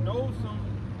noisome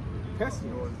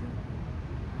pestilence.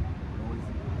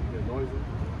 Noisy.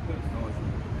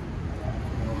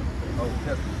 Oh,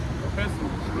 pestilence.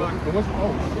 pestilence.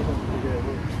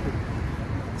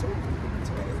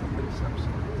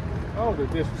 Oh, the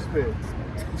disrespect.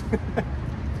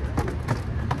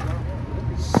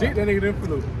 Shit, that nigga didn't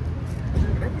flew.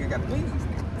 That nigga got wings.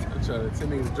 I'm trying to tell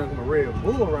niggas drinking a Red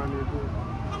Bull around there, dude.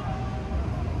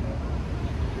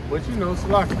 But you know,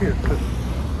 Slocky,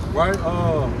 right?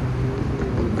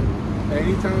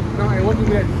 Anytime, it wasn't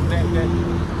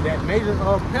that major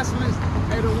pestilence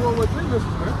at the World War III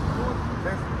missiles, man.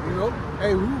 You know,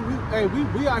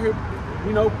 we out here,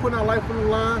 you know, putting our life on the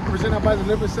line, presenting our bodies as a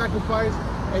living sacrifice,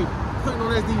 putting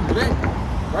on as the elect,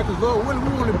 right? Because Lord willing,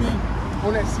 we want to be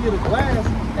on that sea of the glass,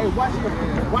 watching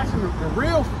the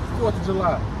real 4th of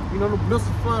July. You know, the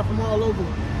missiles flying from all over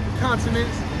the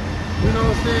continents. You know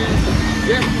what I'm saying?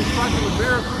 Destiny striking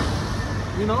America.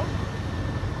 You know?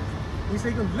 He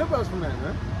said he can deliver us from that,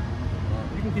 man.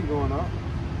 You can keep going on.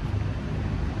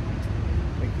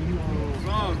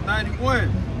 Psalms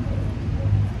 91,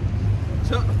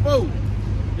 chapter 4.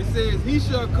 It says, he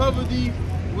shall cover thee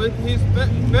with his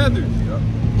feathers,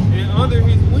 and under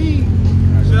his wings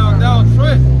shalt thou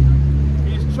trust.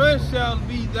 His trust shall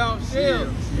be thou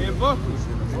shield and buckler.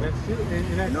 And that's it.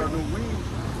 And that's the wings.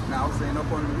 Now I was saying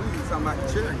up on the wings, talking about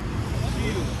the cherry.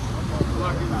 Shield.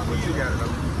 What you got it up?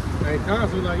 Hey,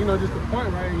 constantly, like, you know, just the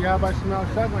point, right? Yahweh Shema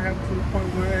Shah gonna have to the point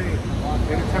where,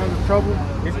 in the time of trouble,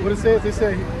 it's what it says. It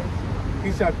said,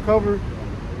 he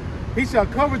shall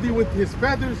cover thee with his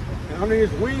feathers, and under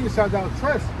his wings shalt thou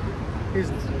trust.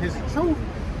 His truth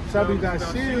shall be thy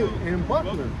shield and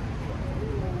buckler.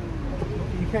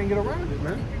 You can't get around it,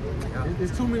 man.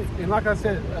 It's too many, and like I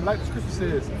said, like the scripture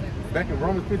says, back in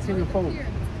Romans 15:4,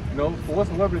 you know, for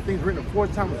whatsoever the things written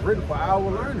aforetime was written for our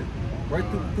learning. Right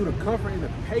through the comfort and the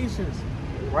patience,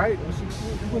 right?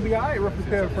 You're gonna be all right, roughly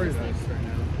paraphrasing.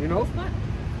 You know?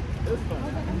 You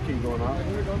keep going on.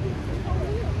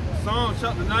 Psalm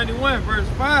chapter 91, verse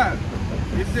 5.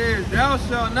 It says, thou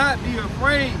shalt not be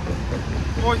afraid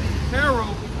for the terror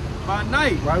by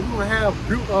night. Right, we're gonna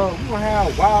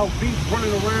have wild beasts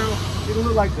running around. It's gonna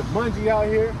look like the Jumanji out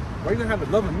here. Right, you're gonna have a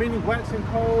love of many waxing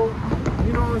cold.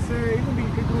 You know what I'm saying? It's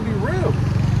gonna be real.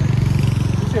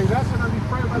 Thou shalt not be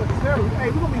afraid by the terror. Hey,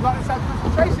 we're gonna be locked inside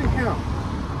concentration camp.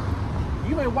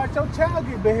 You may watch your child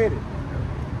get beheaded.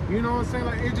 You know what I'm saying?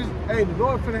 Like, it just, the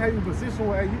Lord finna have you in a position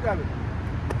where, you gotta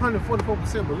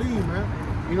 144% believe, man.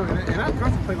 You know, and I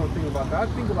contemplate on things about that. I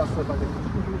think about stuff like that.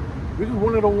 We're just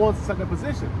one of the ones that's in that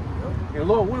position. And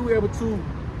Lord, when are we able to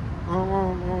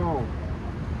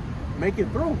make it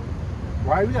through?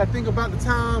 Right? We gotta think about the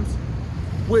times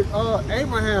with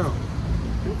Abraham.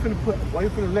 He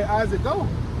finna let Isaac go.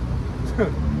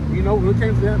 You know, when it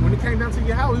came down to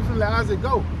your house, he finna let Isaac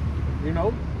go. You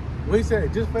know, when he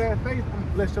said, just for that faith, I'm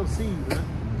gonna bless your seed, man.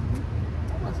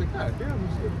 I said, God damn, you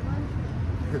shit, man.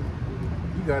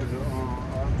 You got it.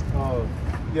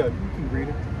 Yeah, you can read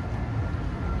it.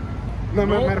 No,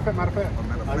 matter of fact, you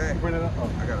can bring it up.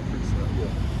 I got a pretty stuff.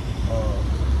 Yeah.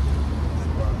 It's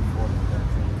about 40 and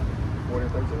 13. 40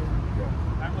 and 13?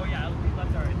 Yeah. Oh yeah, we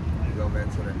left already. You go back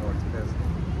to that north test.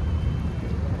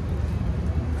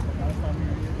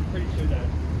 I'm pretty sure that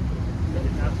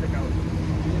it's not check out.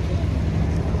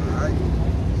 Alright.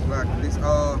 It's like this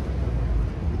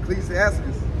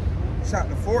Ecclesiastes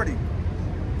chapter 40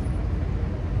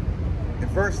 and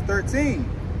verse 13.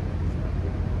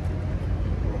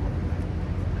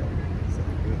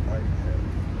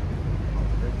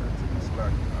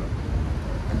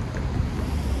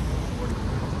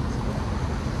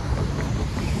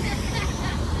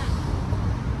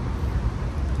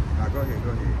 Go ahead.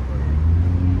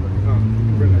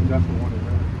 Bring that Joshua 1 and 9.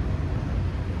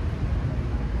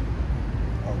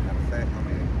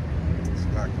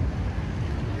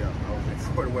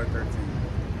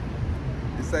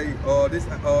 say this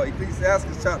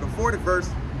Ecclesiastes chapter 40 verse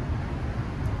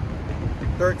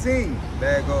 13.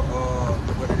 There go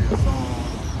what it is,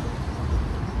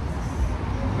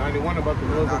 91 about the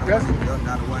Lord's Testament.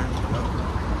 91.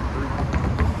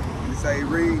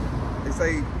 They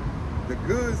say the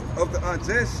goods of the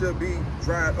unjust shall be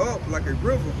dried up like a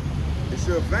river. It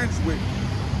shall vanish with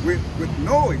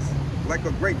noise, like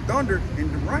a great thunder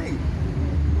in the rain.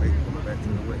 Wait, come back to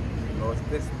the way. Lord's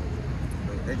Testament.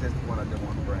 That's just the one I didn't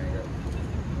want to bring up.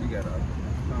 You got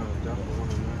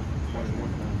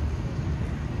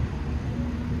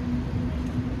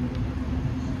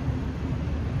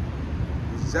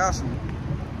it's Joshua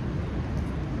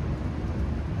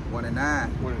 1 and 9.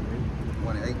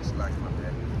 1 and 8 is like my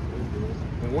bad.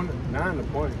 And 1 and 9 the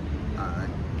point. Alright.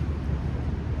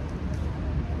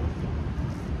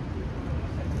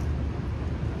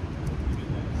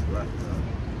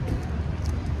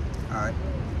 Alright.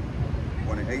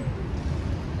 1 and 8.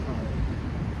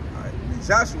 Alright.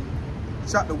 Joshua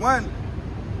chapter 1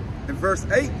 and verse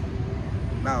 8.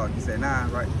 No, you said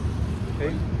 9, right? 8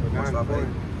 or 9 8.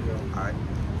 Yeah. Alright.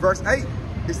 Verse 8.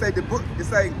 It say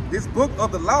this book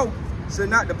of the law should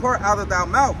not depart out of thy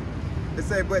mouth. It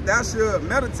say, but thou should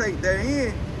meditate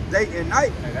therein day and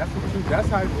night. And that's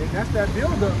that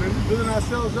build up, man. We're building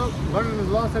ourselves up, learning the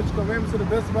law, statutes, commandments to the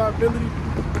best of our ability,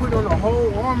 putting on the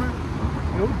whole armor.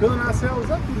 You know, we're building ourselves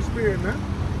up through the Spirit, man.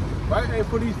 Right? And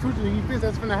for these future events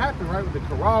that's gonna happen, right? With the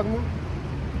charagma,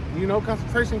 you know,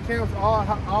 concentration camps, all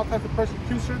types of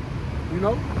persecution, you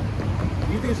know.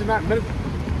 These things should not meditate.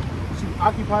 Should be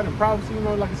occupied in privacy, you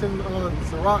know, like I said in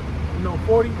Sirach, you know,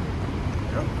 40. Yep.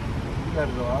 You got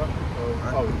it all right.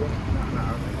 Oh, you got it?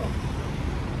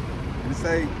 And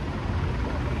say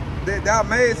that thou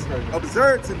mayest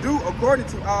observe to do according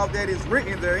to all that is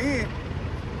written therein.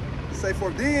 It say,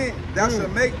 for then thou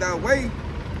shalt make thy way,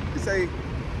 it say,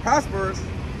 prosperous.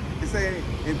 It say,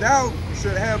 and thou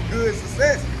should have good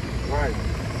success. Right.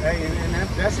 Hey, and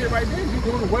that's it right there. You're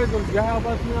doing the ways of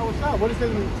Yahweh, what it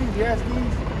says in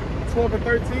Ecclesiastes 12 and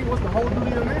 13. What's the whole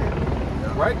duty of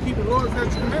man? Right? Keep the Lord's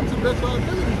commandments to the best of our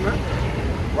abilities, man.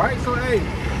 Right? So, hey,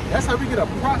 that's how we get a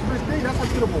prosperous thing. That's how we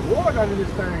get a reward out of this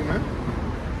thing, man.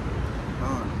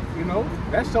 You know,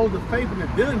 that shows the faith and the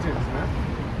diligence, man.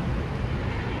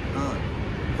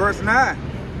 Verse 9,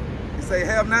 it say,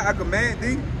 have not I command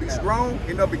thee, be strong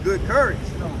and of a good courage.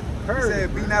 It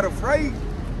said, be not afraid,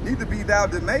 neither be thou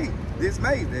dismayed.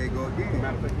 There you go again.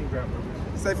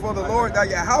 It say, for the Lord thy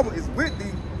Yahweh is with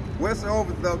thee,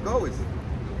 wheresoever thou goest.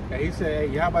 And he said,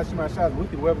 hey, Yahweh Shema Shah is with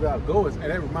thee wherever thou goest. And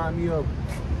that remind me of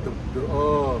the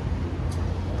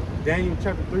Daniel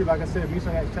chapter 3, like I said,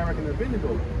 Meshach, Shadrach, and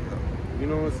Abednego. You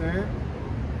know what I'm saying?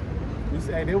 He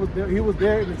said, hey, he was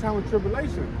there in the time of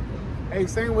tribulation. Hey,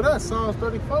 same with us, Psalms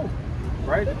 34,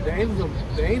 right? The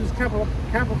angels camp up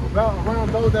around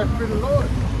those that fear the Lord.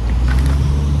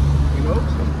 You know?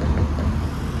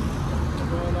 What's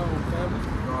going on, family?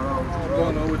 What's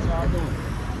going on? What y'all doing?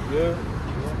 Good.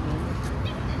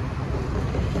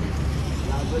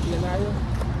 Y'all good in out here?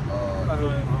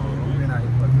 We've been out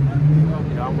here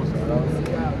Yeah, almost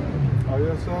Oh,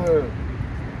 yes, sir.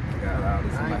 I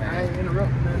ain't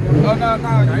interrupting, man. Oh,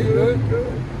 no, you good.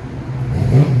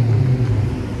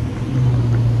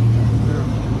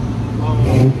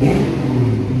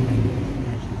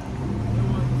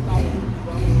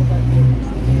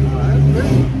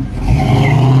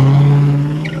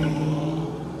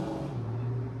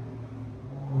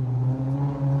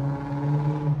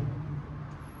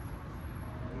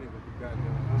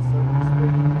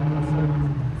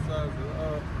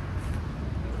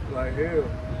 Like hell.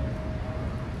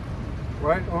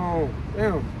 Right?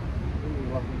 Damn.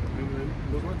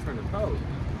 What's my turn to talk?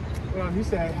 Well, he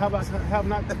said, how about have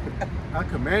not I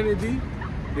commanded thee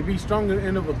to be stronger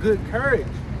and of a good courage.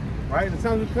 Right? The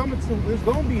time we're coming to, it's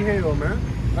gonna be hell, man.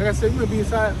 Like I said, we're gonna be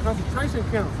inside concentration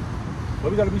camps.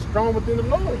 But we gotta be strong within the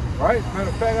Lord. Right? Matter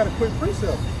of fact, I got a quick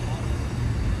precept.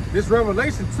 This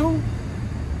Revelation 2,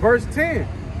 verse 10.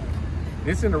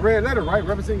 It's in the red letter, right?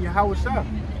 Representing Yahweh Shah.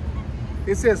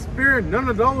 It says, fear none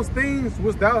of those things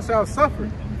which thou shalt suffer.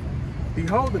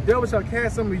 Behold, the devil shall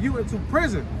cast some of you into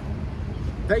prison,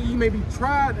 that ye may be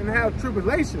tried and have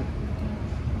tribulation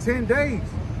 10 days.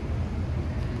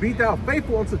 Be thou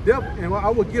faithful unto death, and I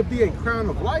will give thee a crown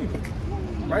of life.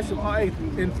 Right? So,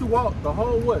 and throughout the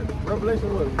whole Revelation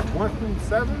 1 through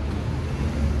 7,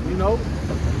 you know,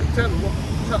 chapter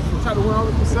 1 all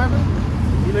through 7,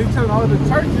 you know, he's telling all of the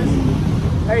churches,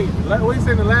 hey, what he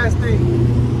said in the last thing,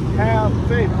 have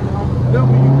faith. I'm done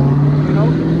with you, you know.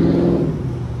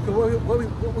 So what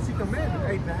was he commanded?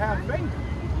 Hey, to have faith.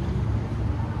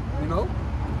 You know?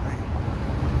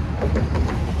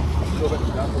 go back to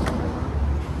the doctor.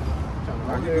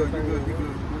 You good.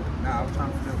 Nah, I was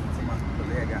trying to flip it to my, because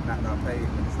they had got knocked out paid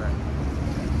in the side.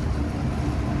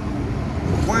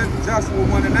 Joshua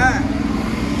 1 and 9.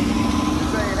 It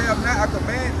say, have not I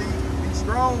command thee, be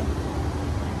strong.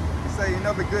 It say, and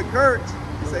of a good courage.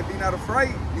 It say, be not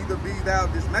afraid, neither be thou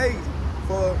dismayed.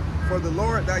 For the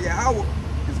Lord thy Yahweh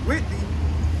is with thee,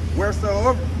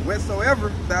 wheresoever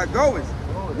thou goest,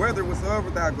 whethersoever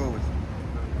thou goest.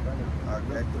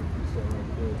 Okay.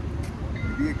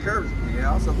 Be encouraged.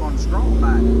 Yeah, also on the strong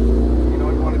mind. You know,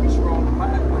 you want to be strong in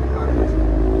mind when you got this.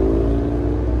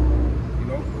 You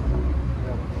know?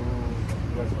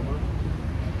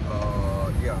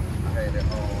 Yeah. I had that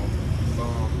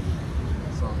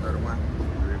Psalm 31.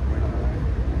 Real quick.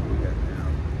 We got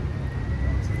down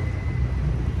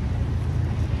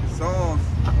to Psalms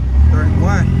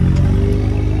 31.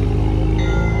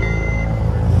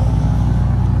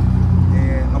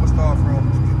 And I'm gonna start from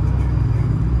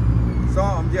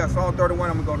Psalm 31,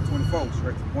 I'm gonna go to 24,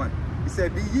 straight to 1. He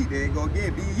said, be ye, there you go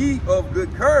again, be ye of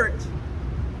good courage,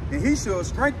 and he shall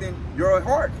strengthen your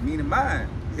heart, meaning mind.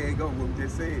 There you go, what we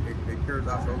just said, that courage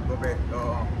also go back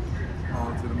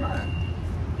on to the mind.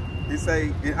 He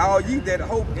say, and all ye that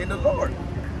hope in the Lord.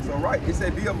 So right, it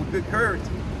said, be of a good courage,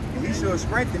 and he shall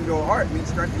strengthen your heart, means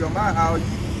strengthen your mind, all ye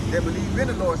that believe in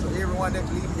the Lord. So everyone that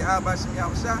believes in Yahweh,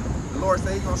 the Lord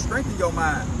say he's gonna strengthen your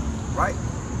mind, right?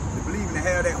 To believe and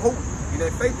have that hope and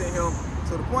that faith in him,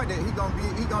 to the point that he gonna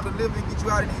deliver and get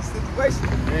you out of these situations.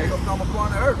 They're gonna come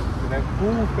upon the earth. And that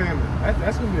food famine,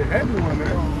 that's gonna be a heavy one, man.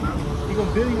 He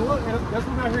gonna build you up, and that's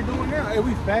what we're out here doing now. Hey,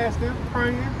 we fasting,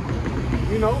 praying,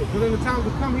 you know, but in the time to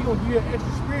come, he gonna give you an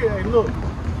extra spirit. Hey, look,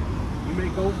 you may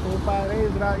go 4 or 5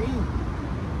 days without eating,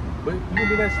 but you gonna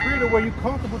be that spirit where you're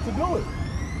comfortable to do it.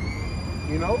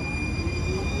 You know?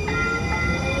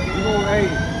 You gonna, hey,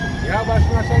 Yahweh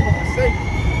Shema Shema gonna forsake,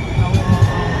 you know,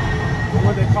 the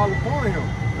one that call upon him.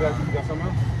 You got something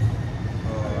else?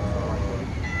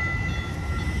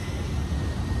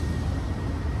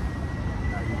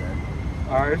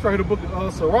 All right, it's right here, the book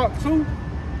of Sirach 2.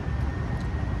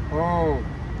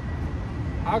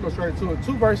 I'll go straight to it.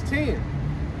 2 verse 10.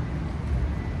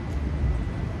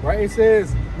 Right, it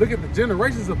says, look at the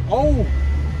generations of old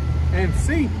and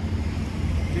see,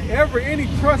 did ever any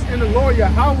trust in the Lord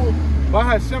Yahweh by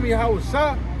Hashem Yahweh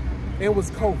Shah, and was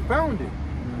confounded.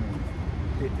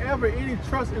 Did ever any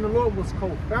trust in the Lord was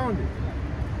confounded.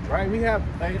 Right, we have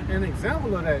an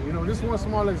example of that. You know, this one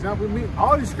small example. I mean,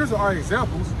 all these scriptures are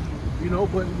examples, you know,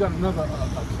 but we got another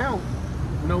account,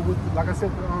 you know, with, like I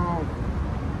said,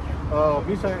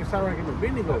 Meshach, Shadrach, and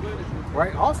Abednego,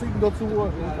 right? Also, you can go to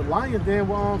the lion den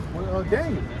with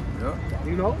Daniel. Yeah.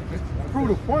 You know, prove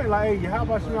the point, like, hey, how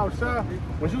about you outside?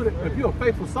 If you're a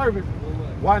faithful servant,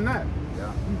 why not?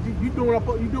 Yeah. You doing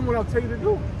what I'll tell you to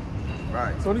do.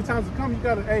 Right. So any times to come, you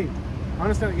gotta, hey,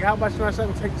 understand, how about you outside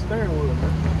and take the steering wheel,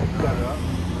 man? You got it up.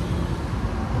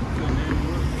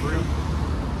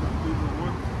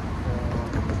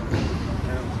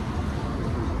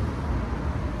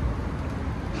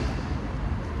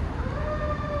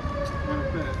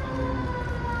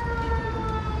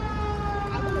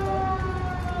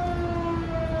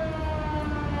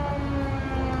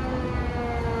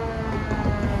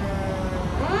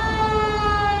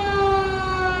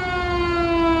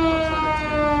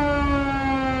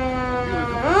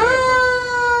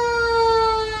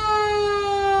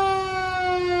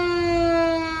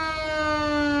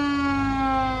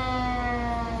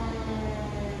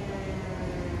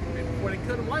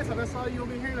 That's all you're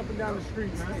gonna be hearing up and down the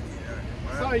street, man.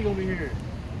 That's all you're gonna be hearing.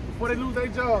 Before they lose their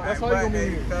job, that's all you're gonna be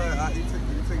hearing.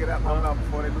 You took it out my mouth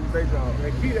before they lose their job. I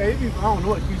don't know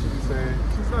what Keisha be saying.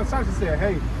 Sometimes she said,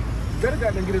 hey, you better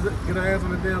goddamn get her ass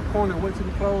on the damn corner and wait till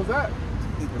we close out.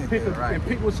 And pick, and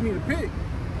pick what she need to pick.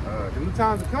 And the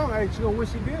times to come, hey, she gonna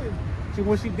wish she did.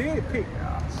 When she did pick.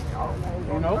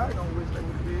 You know? I don't wish they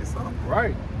would have did something.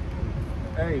 Right.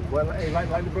 Hey, well, hey,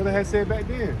 like the brother had said back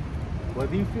then. Well,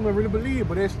 these females really believe,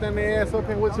 but they stand their ass up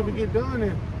and wait till we get done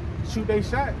and shoot their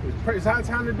shot. It's high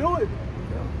time to do it.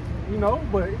 You know,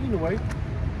 but anyway,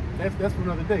 that's for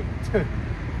another day.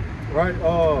 Right? You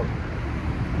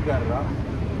got it out.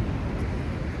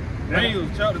 Daniel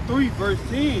chapter 3, verse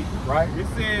 10. Right. It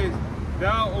says,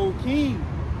 thou, O king,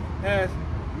 hast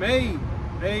made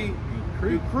a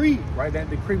decree. Right, that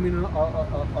decree meaning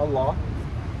a law.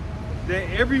 That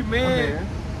every man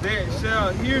that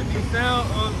shall hear the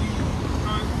sound of the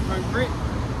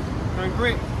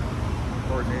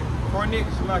cornet,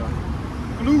 like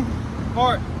flute,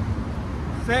 heart,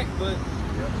 sackbut,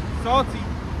 salty,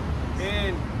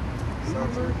 and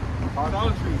sultry,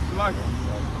 like,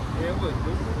 and what?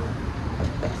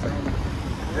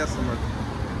 Decimer,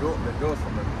 the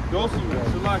dulcimer. Dulcimer,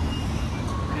 Shalaki,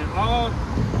 and all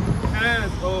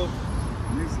kinds of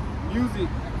music.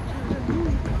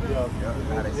 Yeah.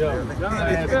 How they Yeah. spell it. Y'all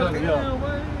ain't spell it.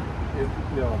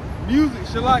 Yeah. Music,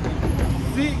 Shalaki.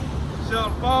 Sick shall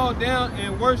fall down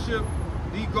and worship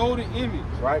the golden image.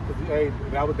 Right, because hey,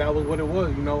 that was what it was.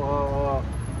 You know,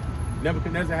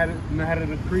 Nebuchadnezzar had a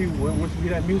decree once you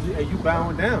hear that music, and you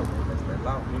bowing down. That's that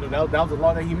law. You know, that was the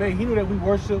law that he made. He knew that we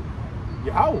worship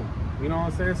Yahweh. You know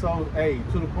what I'm saying? So, hey,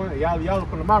 to the point, y'all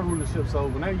up under my rulership. So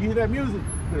when you hear that music, you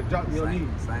better drop your knees.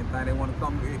 Same thing they want to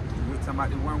come with. We're talking about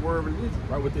the one word religion.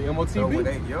 Right, with the MOTB.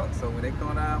 So when they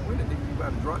come down with it, then you got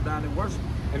to drop down and worship.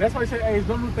 And that's why I say, hey, it's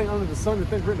no new thing under the sun. The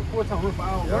thing's written 4 times, written for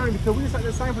our learning, because we just at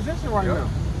the same position right now.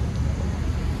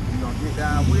 You gonna get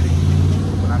down with it.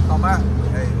 When I come out,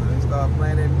 hey, when they start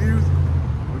playing that music,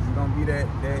 which is gonna be that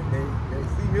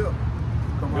see here.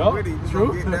 Come on with it. You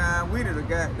gonna get down with it, or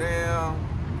goddamn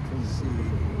shit. You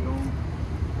gonna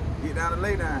get down and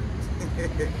lay down.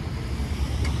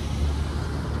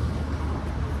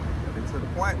 To the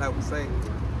point, like we say, the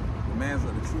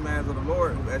true mans of the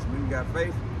Lord who actually really got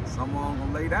faith, someone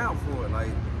gonna lay down for it.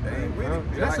 Like they ain't with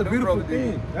it. That's like a beautiful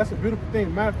thing. That's a beautiful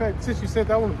thing. Matter of fact, since you said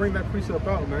that, I want to bring that precept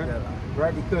out, man. Yeah.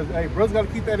 Right? Because hey, brothers got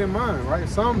to keep that in mind, right?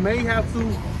 Some may have to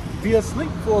be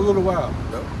asleep for a little while.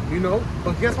 Yep. You know,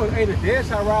 but guess what? Hey, the dead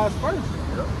shall rise first.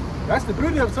 Yep. That's the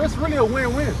beauty of it. So it's really a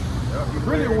win-win. Yep. It's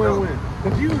really a win-win.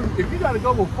 Because if you got to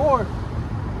go before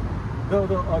the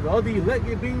other elect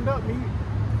get beamed up,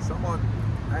 someone,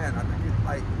 man, I think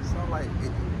it's something like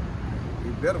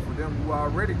it's better for them who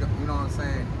already, you know what I'm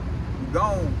saying, you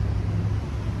gone,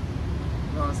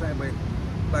 you know what I'm saying, but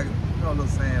like, you know what I'm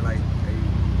saying, like,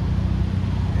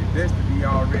 they best to be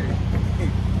already,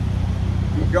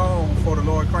 be gone before the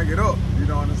Lord crank it up, you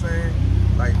know what I'm saying,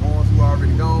 like ones who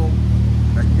already gone,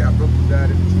 like you got brothers who died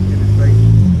in this faith,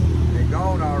 they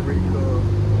gone already because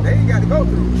they ain't got to go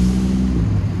through,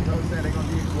 you know what I'm saying, they gonna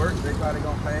get work, they probably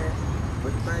gonna pass.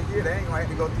 But the thing is, they ain't gonna have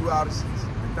to go through all the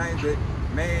things that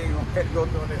man ain't gonna have to go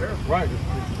through on the earth. Right. The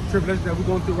tribulation that we're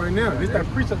going through right now. This that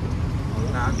precept.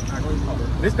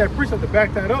 This that precept to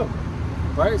back that up.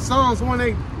 Right? Psalms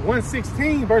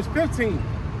 116, verse 15.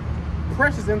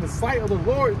 Precious in the sight of the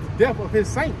Lord is the death of his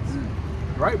saints.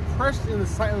 Right? Precious in the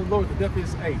sight of the Lord is the death of his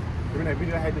saints. Remember that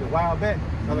video I had did a while back?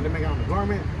 Now that they make it on the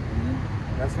garment?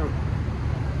 That's him.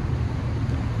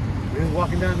 He was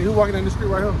walking down the street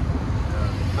right here.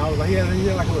 I was like, he had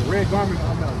like a red garment, a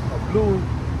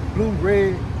blue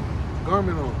red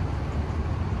garment on.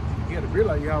 He had a beard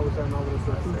like y'all was trying all this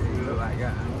stuff too. He look like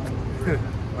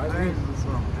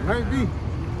Might be.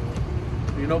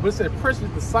 You know, but it said, precious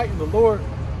the sight of the Lord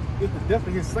is the death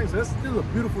of his saints. So that's still a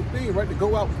beautiful thing, right? To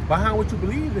go out behind what you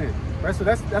believe in, right? So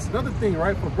that's another thing,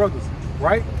 right, for brothers,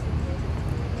 right?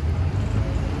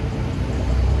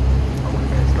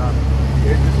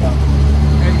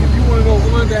 And if you want to go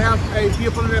one to have be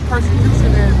up under that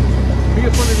persecution and be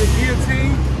up under the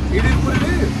guillotine, it is what it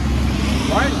is,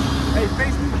 right?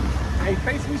 Hey,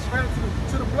 face me straight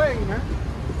to the blade, man.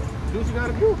 Do what you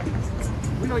gotta do.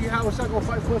 We know Yahweh shall gonna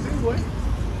fight for us anyway,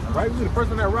 right? We be the first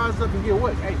one that rises up and get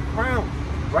what? Hey, crown,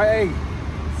 right? Hey,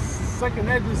 second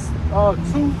edges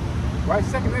 2, right?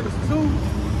 Second edges 2.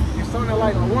 It's something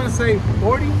like I want to say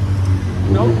 40, you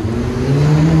know.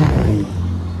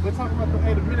 We're talking about the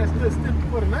men that's good stiff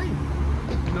before the name,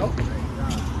 you know.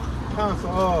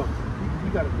 So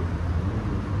you gotta do.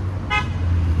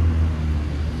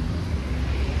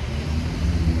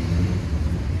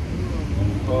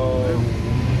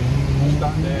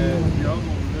 Stop there.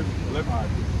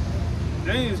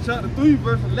 James chapter 3,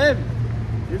 verse 11.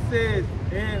 It says,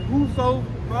 and whoso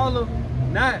follow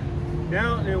not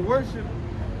down and worship,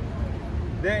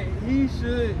 that he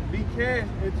should be cast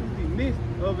into the midst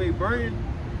of a burning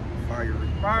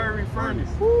fiery furnace.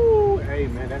 Woo! Hey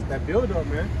man, that's that build up,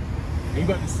 man. And you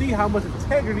got to see how much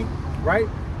integrity, right,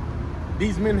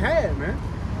 these men had, man.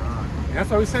 And that's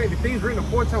why we say the things written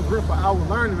 4 times written for our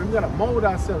learning, and we gotta mold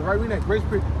ourselves, right? We need that grace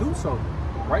period to do so.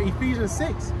 Right? Ephesians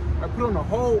 6. Right? Put on the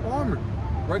whole armor.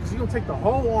 Right? Because you're gonna take the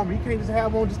whole armor. You can't just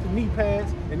have on just the knee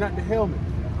pads and not the helmet.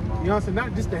 You know what I'm saying?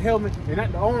 Not just the helmet and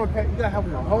not the armor pad. You gotta have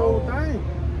on the whole thing.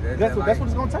 That's what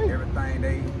it's gonna take. Everything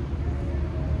they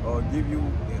give you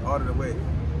in order to play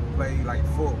like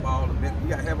football, you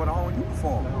gotta have on the own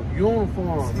uniform.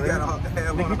 Uniform, you man. Gotta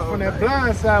have on from that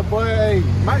blind side, boy. Hey,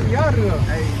 might be out of there.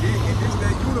 Hey, and this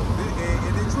that uniform,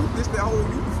 and in truth, this that whole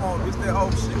uniform, this that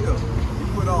whole shit up you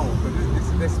put on, because this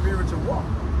is that spiritual walk.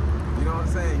 You know what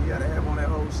I'm saying? You gotta have on that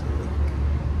whole shit.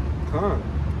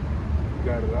 You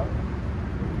got it out.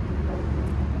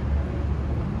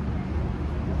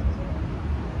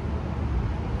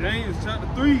 James chapter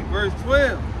 3, verse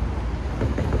 12.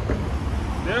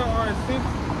 There are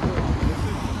essential.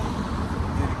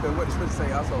 Because what the scripture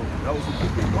say also, those who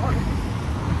keep his law.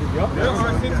 There are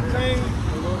essential things.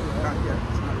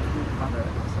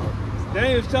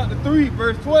 James chapter 3,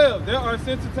 verse 12. There are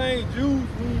entertained Jews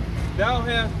whom thou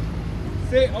hast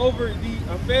set over the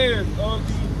affairs of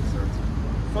the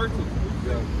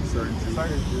certain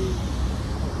Jews.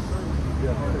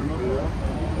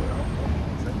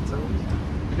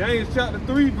 James chapter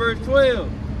 3, verse 12.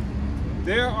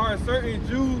 There are certain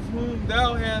Jews whom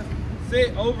thou hast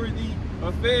set over the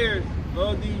affairs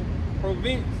of the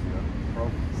province.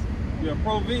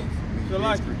 Province.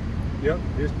 Shalaki. Yep.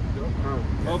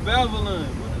 Of Babylon.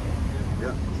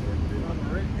 Yeah.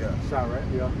 Sharet.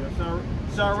 Yeah.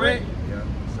 Sharet.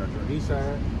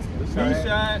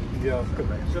 Meshach. Yeah.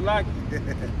 Shalaki.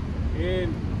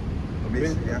 And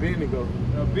Abednego.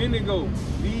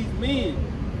 These men,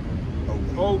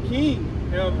 O king,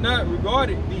 have not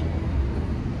regarded thee.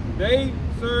 They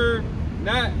serve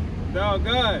not thou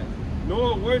God,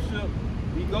 nor worship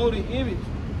the golden image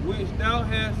which thou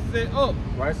hast set up.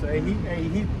 Right, so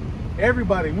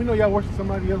everybody, we know y'all worship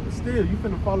somebody else, but still, you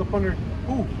finna fall up under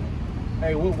who?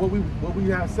 Hey, what we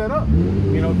have set up?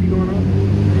 You know, if you going on.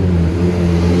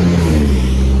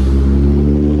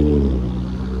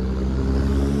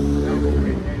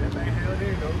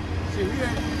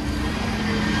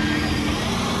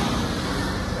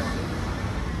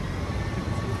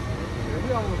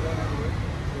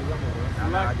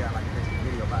 I got like a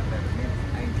video about 11 minutes.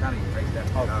 I ain't trying to erase that.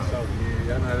 Oh, so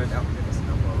yeah, I know that. That was just a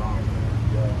number long.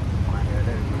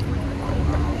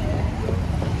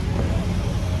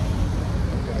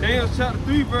 Daniel chapter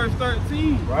 3, verse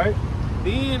 13. Right?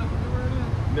 Then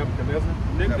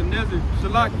Nebuchadnezzar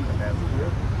Shalaki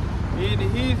in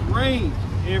his rage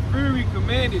and fury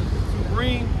commanded to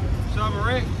bring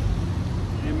Shadrach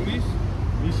and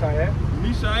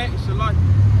Meshach Shalaki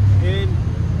and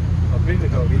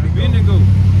Abednego.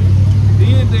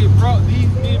 Then they brought these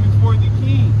men before the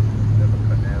king.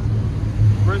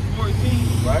 Verse 14.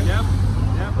 Right?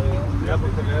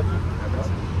 Nebuchadnezzar.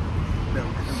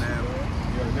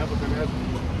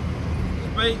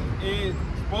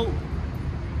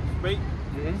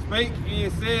 Spake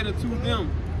and said unto them,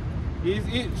 is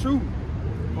it true,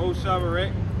 O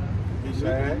Shadrach,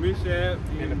 Meshach,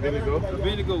 and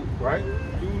Abednego? Right?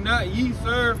 Do not ye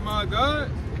serve my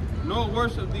gods, nor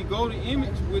worship the golden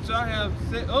image which I have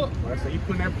set up? Right, so you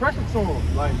putting that pressure to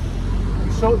them. Like,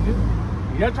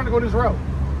 you're not trying to go this route.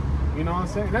 You know what I'm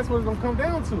saying? That's what it's gonna come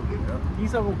down to.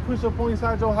 He's gonna push up on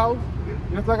inside your house.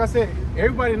 And it's like I said,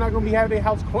 everybody's not gonna be having their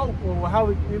house cloaked or how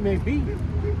it may be.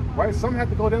 Right? Some have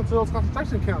to go down to those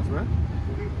concentration camps, man.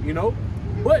 You know?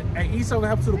 But hey, Esau gonna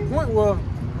have to the point where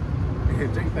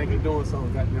Jake think he's doing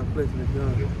something, goddamn flexing his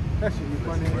gun. That shit be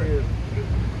funny as hell.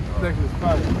 Flexing his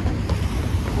pocket.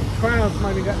 Crown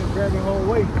somebody got them grabbing the whole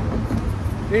way.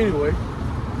 Anyway,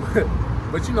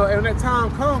 but you know, when that time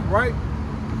come, right?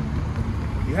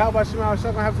 You have about Shema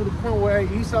Shah gonna have to the point where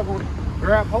hey, Esau gonna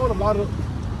grab hold of a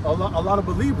lot of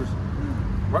believers.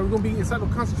 Right? We're gonna be inside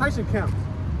of concentration camps,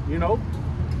 you know?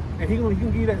 And he can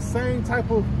give you that same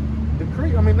type of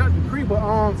decree, I mean not decree, but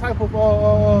type of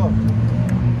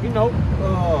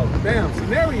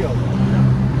scenario.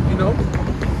 You know?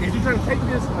 Is you trying to take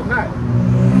this or not?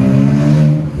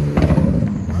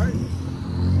 Right?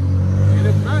 And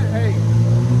if not, hey,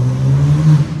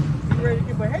 you ready to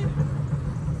get beheaded.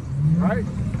 Right?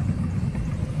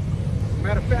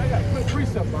 Matter of fact, I got a quick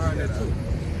precept behind that too.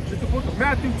 It's the book of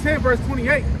Matthew 10, verse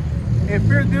 28. And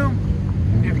fear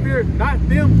not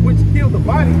them which kill the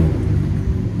body.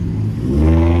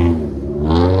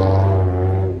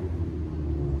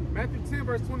 Matthew 10,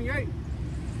 verse 28.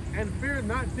 And fear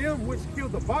not them which kill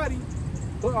the body,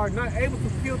 but are not able to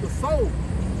kill the soul.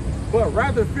 But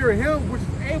rather fear him which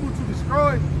is able to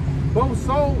destroy both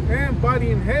soul and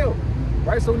body in hell.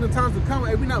 Right? So in the times to come,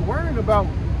 hey, we're not worrying about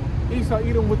Esau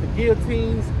eating with the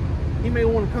guillotines. He may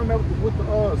want to come back with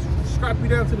the strap you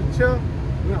down to the chair.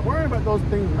 We're not worrying about those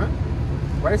things, man.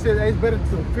 Right? It says hey, it's better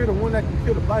to fear the one that can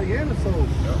kill the body and the soul.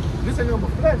 Yep. This ain't nothing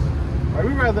but flesh.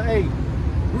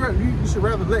 Right? You should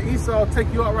rather let Esau take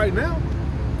you out right now.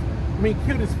 I mean,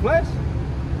 kill this flesh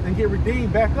and get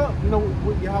redeemed back up, you know,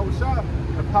 with Yahweh Shah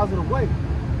in a positive way.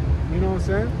 You know what I'm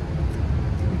saying?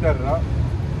 You got it out.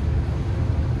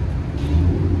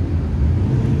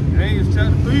 James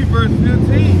chapter 3, verse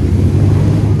 15.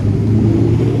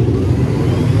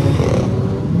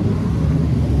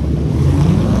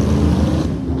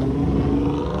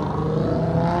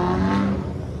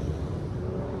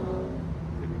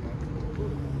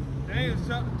 James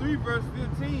chapter 3, verse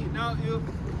 15. Now if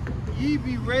ye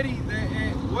be ready that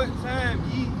at what time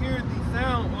ye hear the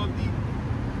sound of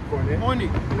the hornet,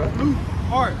 flute,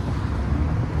 harp,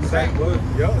 sack,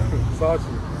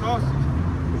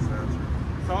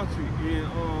 psaltery,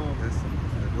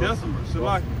 and decimal,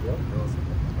 shalaki,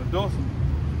 a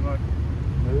dulcimer,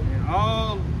 and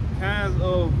all kinds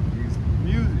of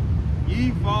music.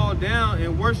 Ye fall down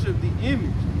and worship the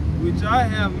image which I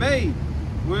have made.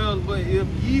 Well, but if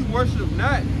ye worship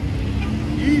not,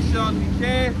 ye shall be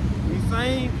cast the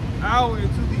same hour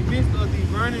into the midst of the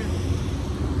burning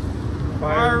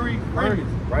fiery furnace.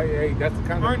 Right? Hey, that's the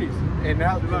kind furnace. And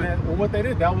now, and what they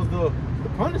did, that was the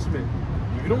punishment.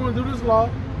 If you don't want to do this law,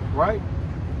 right?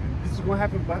 This is going to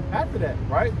happen after that,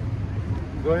 right?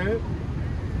 Go ahead.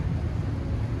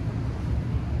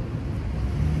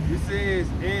 It says,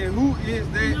 and who is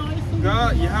that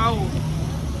God Yahweh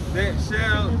that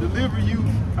shall deliver you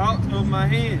out of my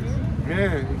hands?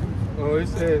 Man, it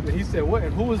said, he said, what?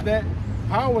 And who is that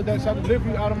power that shall deliver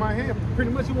you out of my hand?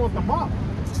 Pretty much he wants them off.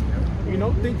 You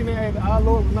know, thinking that our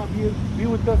Lord will not be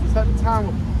with us at the time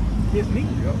of his need.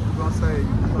 Yep, we're gonna say,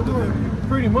 we're doing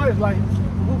pretty much like,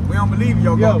 we don't believe in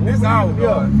your God. This hour,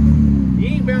 God. You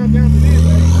ain't bound down to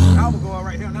this. Hour going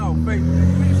right here now, faith.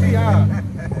 You see how,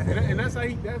 and that's how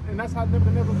that's how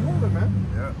never moving, man.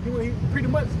 Yeah. He pretty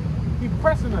much he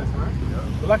pressing us, man. Yeah.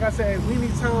 But like I said, we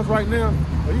need times right now.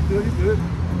 Oh, you good.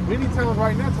 We need times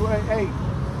right now to hey,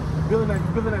 building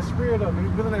that spirit up,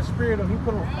 man. Building that spirit up. He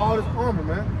put on all this armor,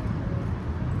 man.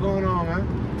 What's going on, man?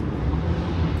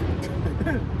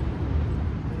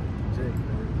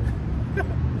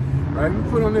 Right, we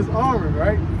put on this armor,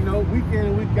 right? You know, week in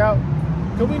and week out.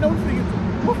 Cause we know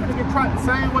we're gonna get tried the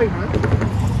same way, man. We're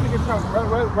gonna get tried,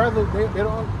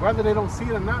 whether they don't see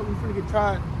it or not. We're gonna get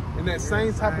tried in that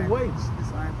same type of way.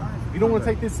 You don't want to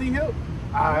take this seat here?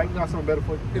 I got something better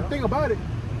for you. And the thing about it,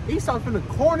 Esau's finna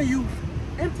corner you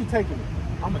into taking it.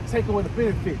 I'm gonna take away the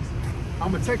benefits.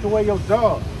 I'm gonna take away your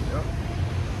job. Yep.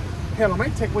 Hell, I may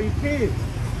take away your kids.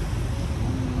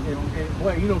 And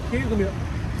boy, you know, kids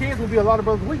will be a lot of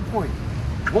brothers' weak points.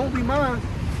 Won't be mine.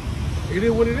 It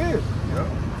is what it is. Yep.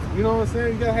 You know what I'm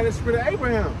saying? You gotta have the spirit of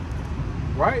Abraham,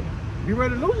 right? Be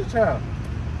ready to lose your child.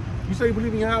 You say you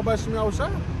believe in Yahweh Shem Yahushua.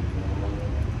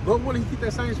 Lord willing, he keep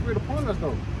that same spirit upon us,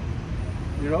 though.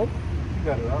 You know, you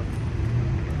got it out.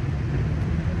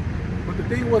 But the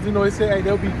thing was, you know, it said, hey,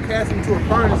 they'll be cast into a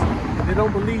furnace if they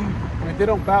don't believe and if they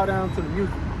don't bow down to the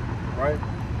music, right?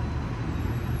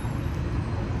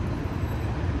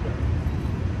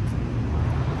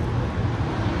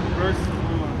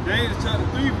 James chapter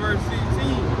 3, verse 16.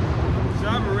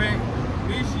 Shadrach,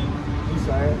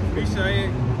 Meshach,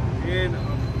 and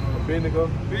Abednego,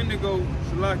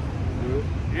 Shalaki,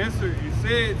 answered and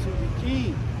said to the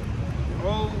king,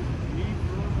 O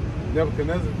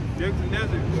Nebuchadnezzar,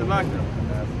 Shalaki,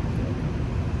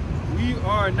 we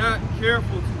are not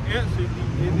careful to answer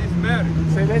thee in this matter.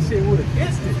 Say that shit with an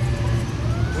instant.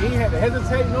 We ain't had to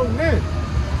hesitate no minute.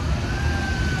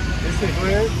 They said, go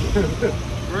ahead.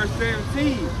 Verse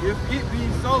 17, if it be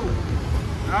so,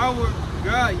 our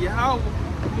God Yahweh,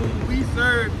 whom we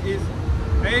serve, is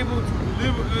able to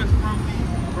deliver us from the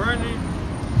burning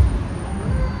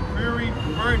fury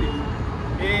furnace,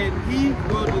 and he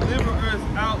will deliver us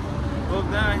out of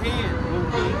thy hand, O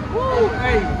king. Woo!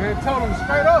 Hey, man, tell them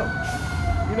straight up.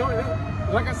 You know,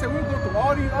 like I said, we go through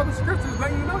all these other scriptures,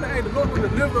 letting you know that, hey, the Lord will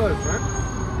deliver us,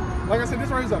 man. Like I said, this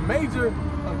right is a major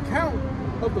account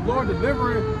of the Lord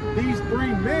delivering these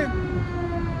three men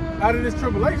out of this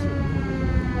tribulation.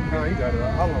 Nah, you got it.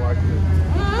 I don't like this.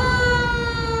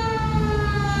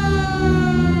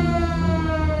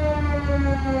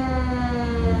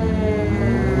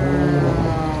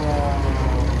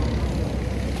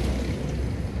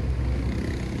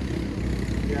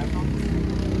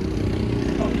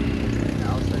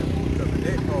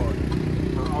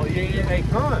 Oh yeah, hey,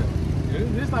 Con.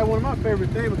 This is like one of my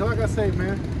favorite things because, like I say,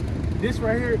 man. This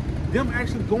right here, them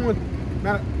actually going,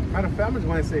 matter of fact, I'm just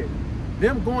going to say it.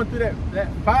 Them going through that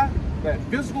fire, that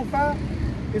physical fire,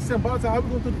 it's symbolic to how we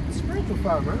go through the spiritual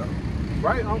fire, man.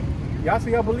 Right? Y'all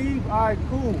say y'all believe? All right,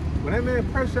 cool. When that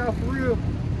man press y'all for real,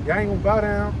 y'all ain't gonna bow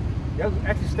down. Y'all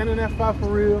actually standing in that fire for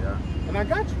real. Yeah. And I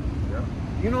got you. Yeah.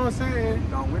 You know what I'm saying?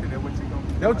 Don't win it, that's what you gonna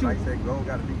do. That what you, like I said, gold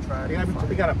gotta be tried.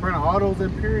 They gotta burn all those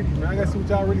impurities, man. I gotta see what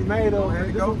y'all really made of.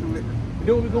 Man. Go through it. You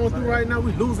know what we going through right now?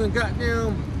 We losing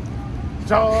goddamn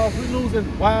jobs, we losing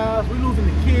wives, we losing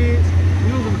the kids,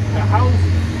 we losing the house,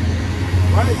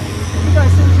 right? You gotta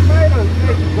see what you made of.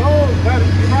 Gold gotta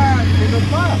be tried in the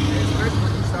fire. Especially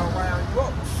when you saw round you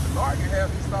up. The Lord can have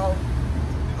you saw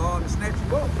to snatch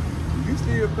you up. You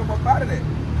still come up out of that.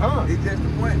 It's just the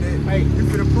point that you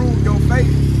could prove your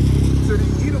faith to to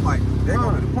the Edomite. They're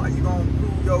gonna be the point. You're gonna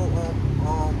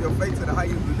prove your faith to the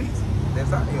highest release. That's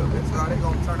how they're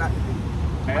gonna turn out to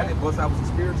be. I didn't bust out with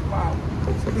some spiritual power.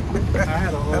 I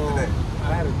had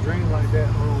a dream like that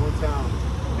one time,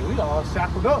 and we all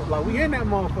shackled up. Like we in that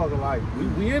motherfucker. Like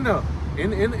we in the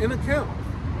camp.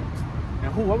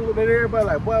 And I looked at everybody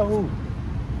like, boy, who?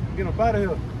 Get up out of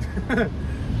here.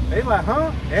 They like,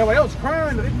 huh? Everybody else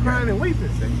crying. They crying and weeping.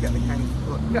 So you got the game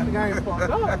fucked. You got the game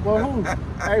fucked up. Boy, who?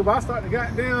 Hey, but I start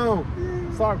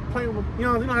playing with, you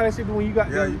know how that shit do when you got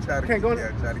you try to can't go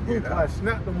try to get it out. I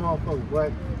snapped them motherfuckers,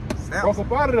 boy. Sounds. Broke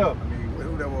up out of there. I mean,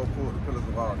 who that was pulled the pillars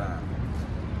of all down?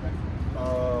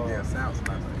 Yeah, sounds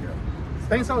nice. Yeah.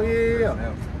 Think so? Yeah.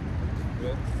 Sounds.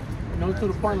 You know, to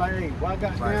the point like, hey, boy, I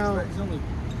got down.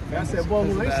 And I said, boy,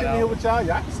 when they sitting here with y'all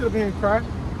can sit up here and cry.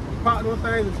 Pop those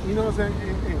things, you know what I'm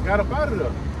saying, and got up out of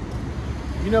there.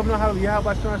 You never know how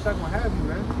Yahweh Shah gonna have you,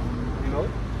 man. You know?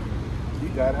 You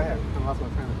got to have. I lost my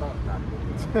train of thought.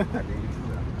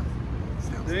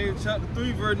 Daniel chapter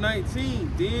 3, verse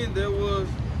 19. Then there was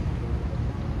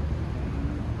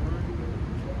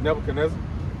Nebuchadnezzar.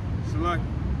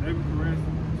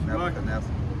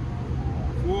 Nebuchadnezzar,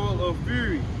 full of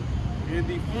fury, in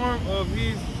the form of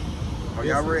his. Oh,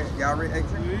 y'all read 18?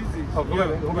 Oh, go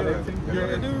ahead. 18? Yeah,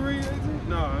 did we read 18?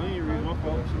 No, I ain't read. My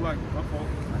fault. My fault.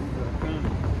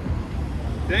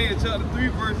 Daniel chapter 3,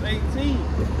 verse 18.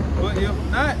 But if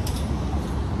not,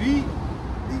 be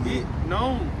it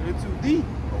known unto thee,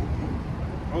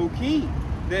 O king,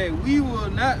 that we will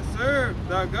not serve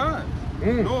thy gods,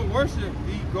 nor worship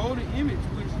the golden image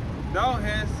which thou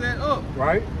hast set up.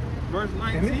 Right. Verse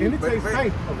 19. And it takes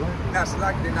faith. That's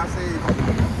like then I said,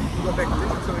 you go back and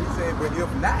listen to it, he said, but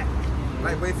if not,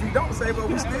 like, but if you don't say, but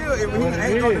we still, if he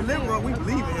ain't gonna deliver, we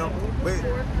believe in him. But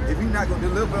if he's not gonna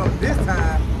deliver him this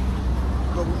time,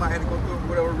 because we might have to go through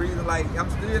whatever reason, like, I'm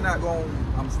still not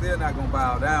gonna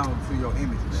bow down to your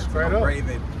image, man. Straight up.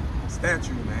 Graven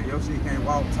statue, man. Your shit can't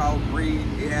walk, talk, breathe,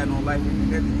 it had no life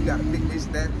in nothing. You gotta pick this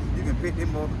statue, you can pick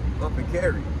him up and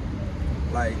carry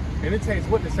it. Like, and it takes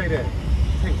what to say that?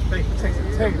 It takes faith, it takes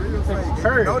integrity, it takes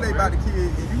courage. You know they about to kill you.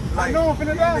 Like, I know I'm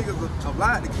finna die. These niggas are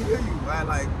blind to kill you, man.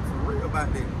 Like, for real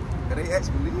about that. Cause they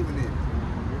actually believe in it.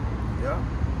 Yeah.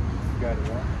 You got it,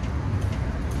 right?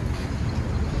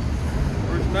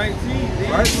 Verse 19. Then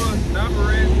Right. was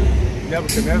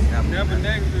Nebuchadnezzar.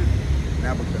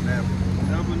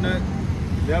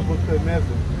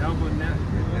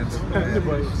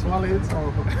 Nebuchadnezzar. Swallow his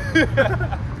tongue. You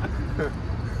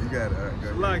got it. All right, go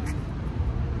Like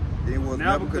it was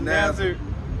Nebuchadnezzar,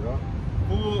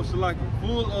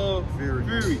 full of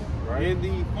fury, Right. in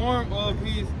the form of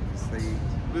his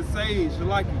the sage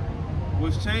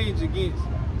was changed against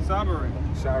Shadrach,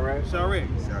 Shadrach. Shadrach,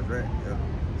 yeah.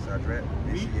 Shadrach,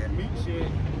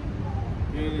 Meshach,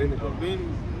 and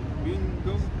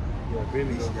Abednego. Yeah,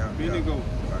 Abednego.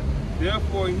 Right.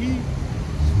 Therefore he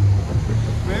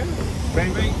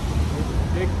spake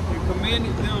and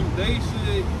commanded them they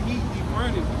should heat the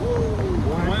furnace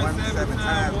 1.7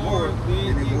 times more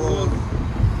than it was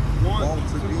wont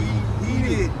to be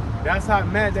heated. That's how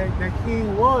mad that king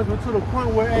was, but to the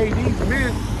point where these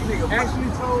men actually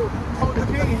told the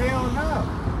king, hell no.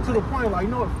 To the point like, you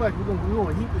know what, fuck, we're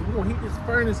gonna heat this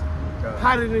furnace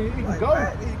hotter than it can go.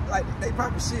 They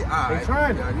probably shit. They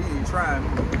trying it. He ain't trying.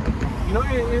 You know,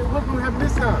 and what's gonna happen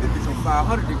this time? It's on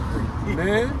 500 degrees.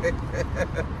 Man.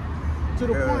 To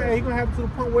the point, he gonna have to the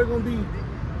point where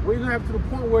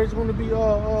it's gonna be,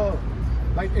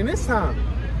 like in this time.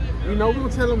 You know, we're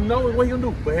gonna tell him no, what he gonna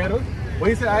do? Behead us. But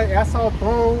he said, I saw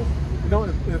thrones, you know,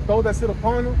 and those that sit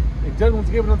upon them, and judgment's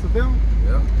given unto them.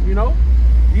 Yeah. You know,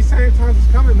 these same times is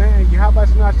coming, man. And how about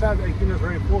you not shout at getting us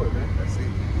ready for it, man? That's it.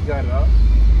 You got it up.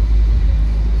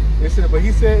 It said, but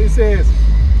it says.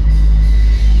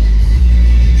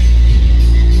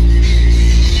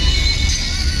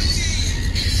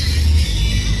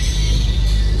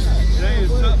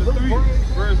 James chapter 3,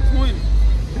 verse 20.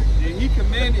 And he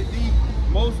commanded the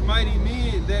most mighty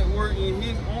men that were in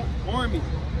his army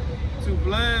to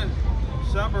blind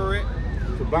Shadrach,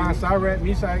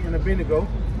 Meshach, and Abednego,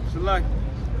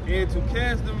 and to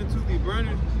cast them into the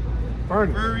burning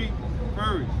furnace.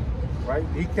 Right?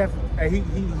 He kept, he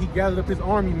gathered up his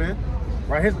army, man.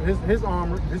 Right? His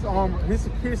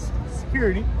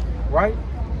security, right?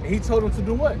 And he told them to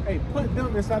do what? Hey, put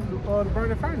them inside the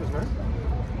burning furnace, man.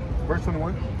 Verse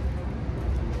 21.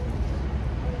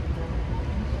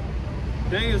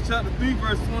 Daniel chapter 3,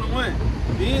 verse 21.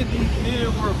 Then these men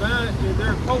were bound in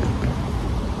their coats,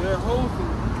 their hosing,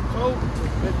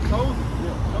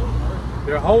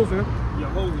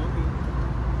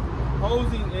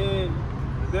 and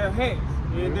their hats,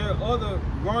 and their other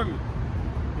garments,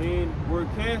 and were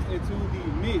cast into the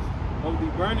midst of the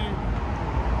burning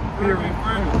fiery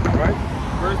furnace. Right.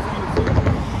 Verse 22.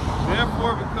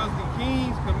 Therefore, because the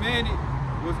king's commandment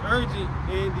was urgent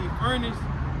and the furnace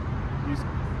is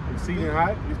Exceeding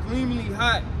hot. extremely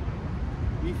hot,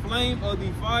 the flame of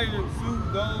the fire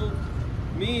soothed those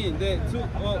men that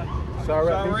took up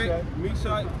Shadrach,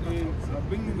 Meshach, and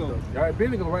Abednego. All right,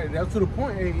 Abednego, right? That's to the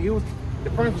point. Hey, it was the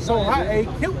furnace was so hot, hey,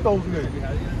 it killed those men.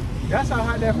 That's how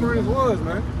hot that furnace was,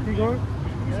 man. Keep going.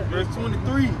 Verse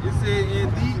 23, it said,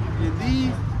 and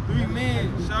these three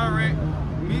men, Shadrach,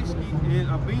 Meshach, and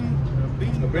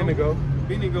Abednego,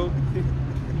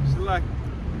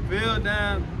 fell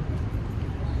down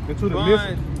Into the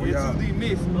the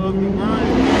midst of the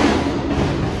burning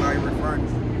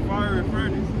fiery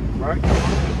furnace. Right.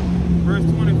 Verse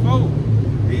 24,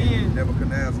 then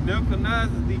Nebuchadnezzar,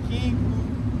 the king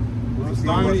who was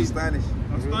astonished,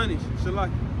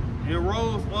 and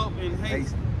rose up in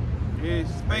haste, and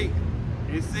spake,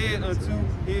 and said unto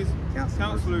his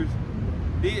counselors,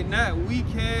 did not we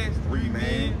cast three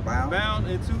men bound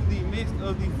into the midst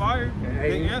of the fire?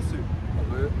 They answered,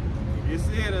 it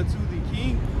said unto the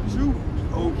king, true,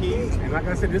 O king. And like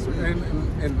I said, this was,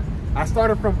 and I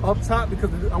started from up top because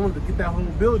I wanted to get that whole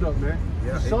build up, man.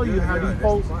 Yeah, to show you how these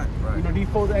folks, right. you know, these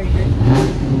folks, they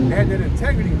had that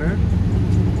integrity, man.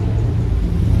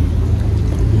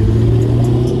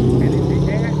 And they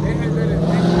had that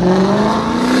integrity.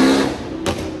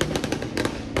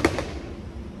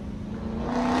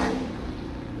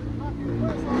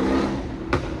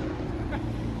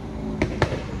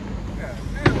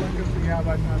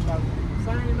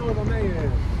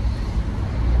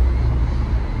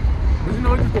 But you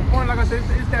know, it's just the point, like I said,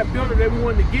 it's that builder that we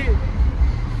wanted to get.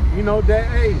 You know, that,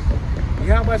 hey,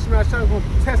 Yahweh Shema Shah going to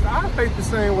test our faith the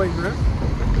same way, man.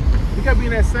 We got to be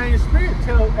in that same spirit.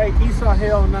 Tell, hey, Esau,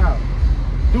 hell now.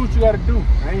 Do what you got to do.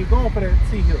 I ain't going for that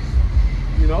T-hill.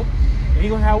 You know? And you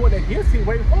going to have what that gift seat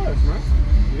waiting for us, man.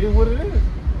 It is what it is.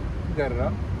 You got it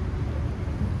out.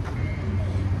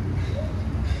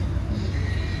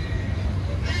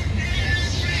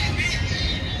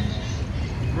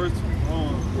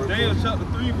 Daniel chapter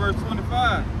 3, verse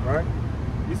 25. Right.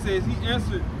 It says, he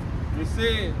answered and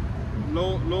said,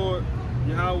 Lord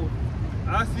Yahweh,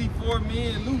 I see 4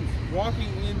 men loose, walking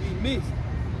in the midst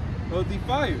of the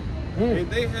fire, and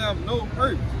they have no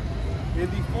hurt. And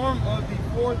the form of the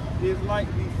fourth is like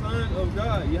the Son of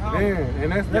God, Yahweh.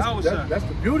 Man, and that's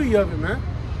the beauty of it, man.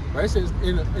 Right? It says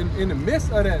in the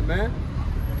midst of that, man.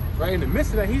 Right? In the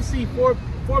midst of that, he see four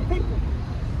people.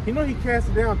 He know he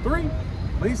casted down 3,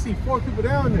 but he see 4 people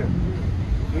down there.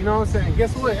 You know what I'm saying?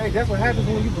 Guess what? Hey, that's what happens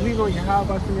when you believe on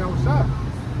Yahweh Shah.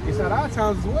 It's at our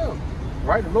times as well.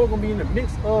 Right? The Lord gonna be in the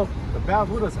midst of the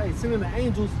battle with us. Hey, sending the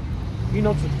angels, you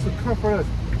know, to comfort us.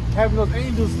 Having those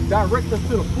angels direct us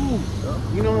to the food.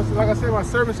 You know what I'm saying? Like I said, my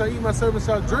servant shall eat, my servant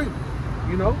shall drink.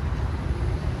 You know?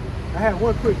 I had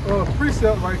one quick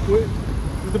precept right quick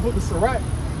with the book of Sirach.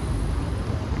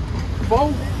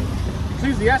 4,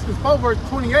 Ecclesiastes 4, verse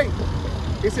 28.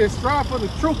 It says, strive for the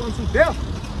truth unto death,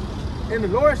 and the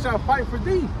Lord shall fight for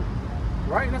thee.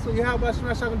 Right? And that's what Yahweh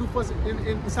shall do for us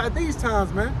inside these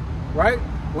times, man. Right?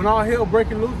 When all hell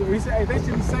breaking loose, he said, hey, they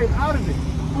should be saved out of it.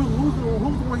 Who's the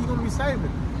one he's going to be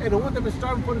saving? Hey, the one that been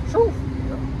striving for the truth.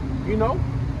 You know?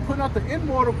 Putting out the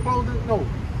immortal clothing. No,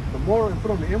 the mortal and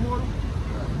put on the immortal.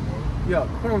 Yeah,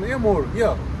 put on the immortal.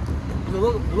 Yeah. The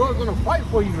Lord's going to fight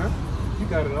for you, man. You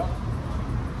got it up.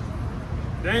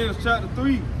 Daniel chapter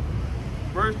 3,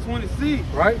 verse 26.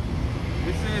 Right?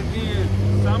 It says then,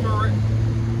 Samaria,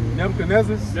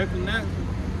 Nebuchadnezzar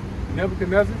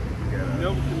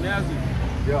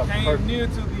came near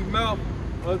to the mouth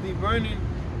of the burning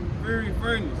fiery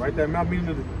furnace. Right, that mouth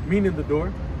meaning the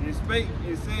door. And spake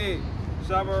and said,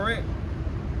 Shadrach,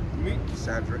 Meshach,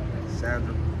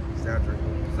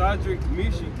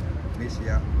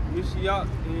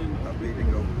 and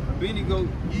Abednego,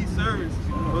 ye servants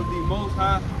of the Most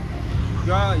High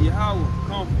God Yahweh,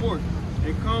 come forth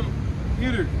and come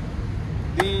hither.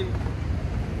 Then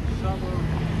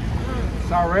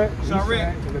Shadrach,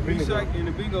 Meshach, and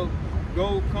Abednego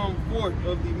go come forth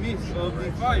of the midst of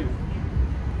the fire.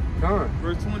 Done.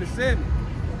 Verse 27.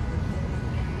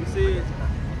 It says,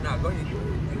 go ahead.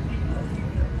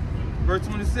 Verse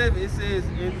 27, it says,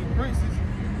 and the princes,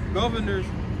 governors,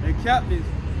 and captains,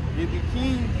 and the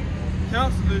king's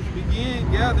counselors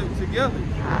began gathered together,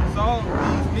 saw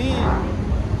these men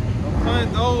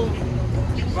upon those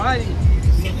fighting.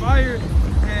 The fire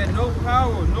had no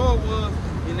power, nor was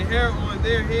in the hair on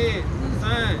their head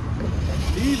signed.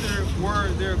 Neither were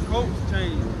their coats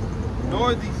changed,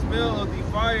 nor the smell of the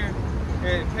fire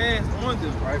had passed on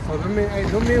them. Right, so them men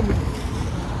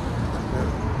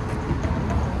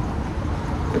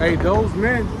Hey, those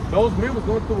men was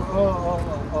going through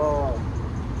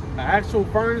an actual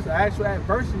furnace, an actual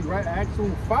adversity, right? An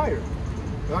actual fire.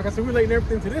 And like I said, we're relating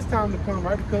everything to this time to come,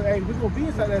 right? Because hey, we're gonna be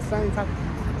inside that same type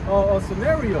of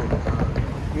scenario,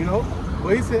 you know.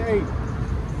 But he said, hey,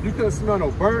 you couldn't smell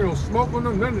no burn, no smoke on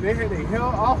them, none of that. They had their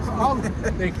hell all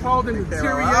they called them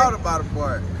deteriorate. Out about it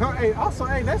part. Hey, also,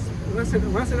 hey, that's when I said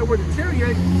that word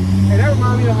deteriorate, and that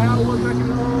reminds me of how it was back in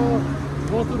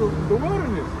going through the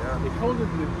wilderness. Yeah.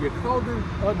 Your clothing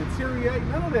deteriorate,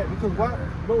 none of that, because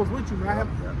what was with you, man?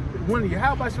 When you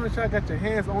how about shot got your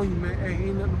hands on you, man? Hey,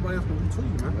 ain't nothing nobody else can do to you,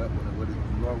 man. Well, when the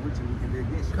Lord with you, we can be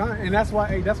against you. And that's why,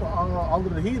 all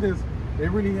of the heathens, they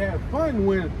really had fun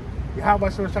when Yahweh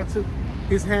shot took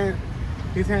his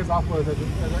hands off of us as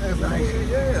a nation.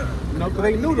 Yeah. You know, because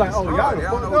they knew like, oh, y'all they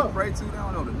fucked don't know up. what to pray to, they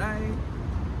don't know the name.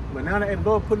 But now that the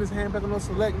Lord putting his hand back on those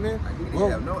select men, Like, they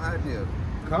have no idea.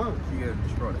 come. He had to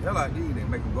destroy the hell out of these and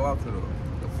make them go out to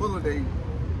the full of they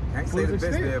can't say the best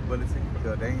extent. their ability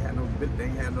because they ain't had no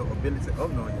ability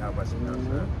of knowing how about you know.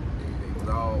 They was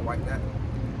all wiped out.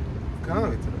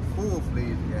 Come. To the full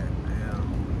fledged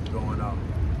going on.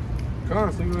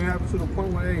 Come, so you don't have to the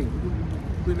point where hey, you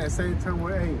be in that same time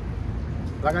where hey,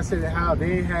 like I said, how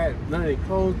they ain't had none of their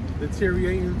clothes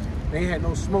deteriorating, they ain't had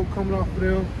no smoke coming off of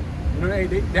them. You know, hey,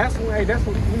 that's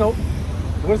when you know.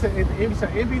 What is it? The envy shall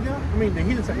envy them. I mean, the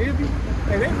heathen shall envy,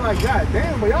 and they be like, God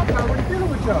damn, but y'all not already dealing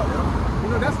with y'all. You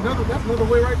know, that's another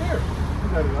way right there. You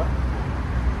got it up.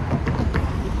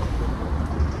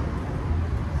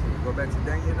 So go back to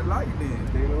Daniel in the light then.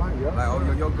 Day in the light, yeah. Like, oh,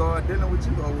 your God dealing with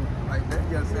you. Oh, like that,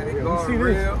 you said they God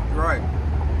real. Right.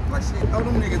 Like shit, oh,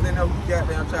 them niggas didn't know who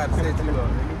goddamn tried to set you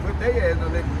up. And you put their ass on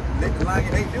let the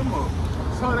lion ate them up.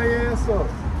 Turn their ass up.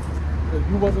 Because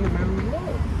you wasn't a man of the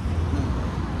Lord.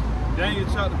 Daniel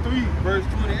chapter 3, verse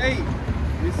 28.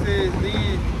 It says,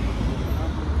 then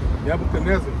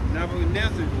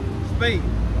Nebuchadnezzar spake.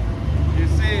 It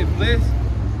said,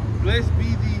 blessed be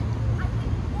the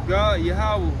God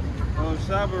Yahweh of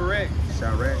Shadrach,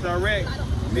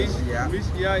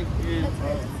 Meshach, and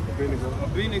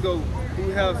Abednego, who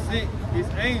have sent his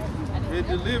angels and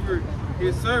delivered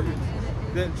his servants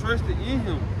that trusted in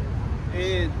him,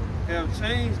 and have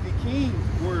changed the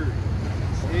king's word,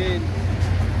 and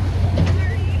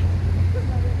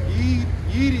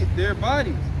yeeted their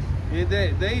bodies, and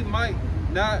that they might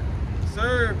not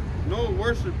serve nor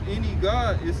worship any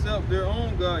God except their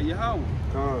own God, Yahweh.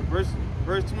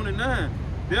 Verse 29.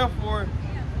 Therefore,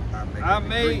 I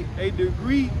made a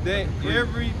decree that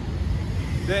every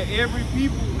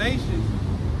people, nation,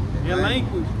 and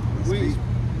language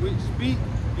which speak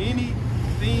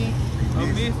anything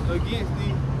amiss against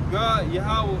the God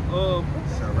Yahweh of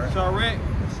Shadrach,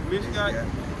 Meshach,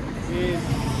 and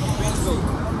Abednego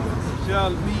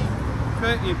shall be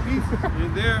cut in pieces,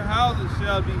 and their houses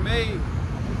shall be made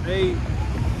a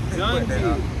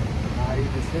dunghill. He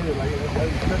just said it like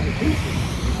that's cut in pieces.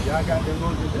 Y'all got them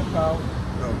going to this power.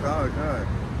 Oh God.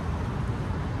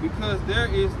 Because there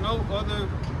is no other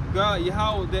God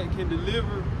Yahweh that can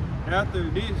deliver after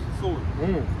this sort.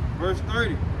 Verse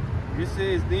 30. It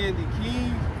says, then the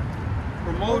king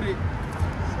promoted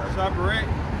Shadrach,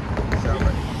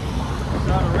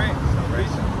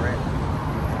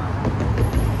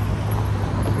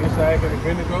 Meshach and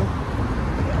Abednego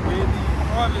in the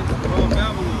province of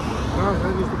Babylon.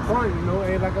 That's just the point, you know.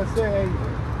 And like I said, hey,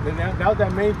 that was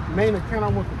that main account I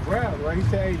want to grab, right? He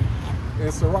said, hey,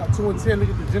 in Sirach 2:10, look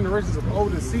at the generations of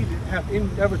old and seed that have any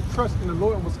ever trust in the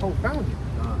Lord and was co-founded.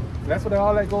 That's what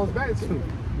all that goes back to.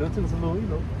 That took us a little, you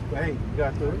know, but hey, you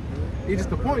got to it. It's just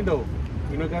the point though.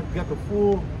 You know, got the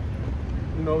full,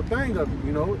 you know, thing of it.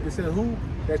 You know, it said who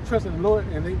that trust in the Lord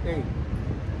and they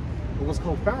it was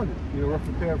co-founded. You know,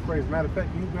 roughly paraphrase. Matter of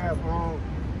fact, you grab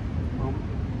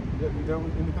you done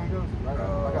with anything else? I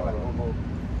got like one more.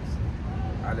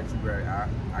 I'll let you grab it.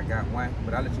 I got one,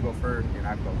 but I'll let you go first and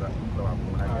I close out. You go out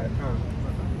when I got it.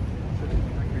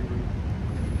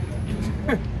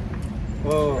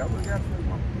 Yeah, we got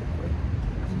one.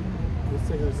 Let's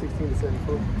take it to 16 to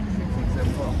 74. 16 to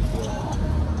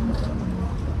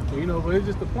 74. You know, but it's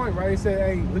just the point, right? He said,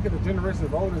 hey, look at the generation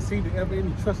of old and see that ever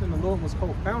any trust in the Lord was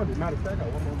co-founded. Matter of fact, I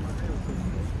got one more in my hand.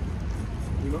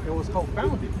 You know, it was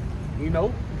co-founded. You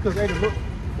know, because hey,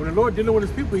 when the Lord dealing with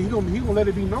his people, he gonna let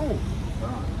it be known.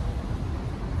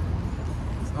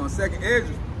 It's on 2nd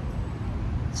Ezra,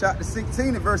 chapter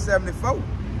 16 and verse 74.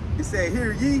 He said,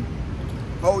 hear ye,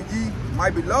 O ye my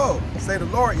beloved, say the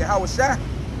Lord, Yahweh Shah.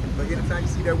 But anytime you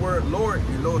see that word Lord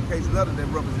in lowercase letters, that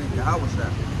represents Yahweh Shah.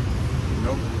 You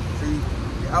know, see,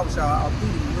 Yahweh Shah, I'll do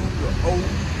the new, the old,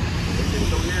 they didn't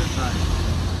know every time.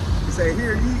 He said,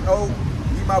 hear ye, O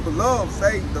ye my beloved,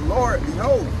 say the Lord,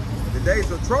 behold, the days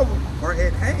of trouble are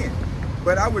at hand,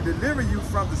 but I will deliver you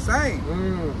from the same.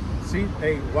 See,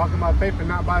 hey, walking by faith and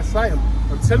not by sight.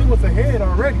 I'm telling you what's ahead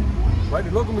already. Right?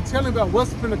 The Lord gonna be telling you about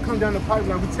what's gonna come down the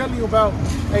pipeline. We're telling you about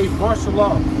martial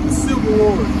law, the civil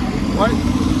war, right?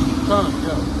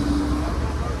 Yeah.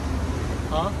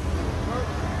 Huh?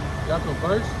 Y'all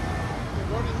converse?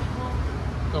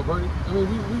 Converted? I mean,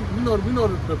 we know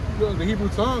the Hebrew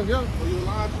tongue, yeah. Or your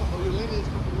lineage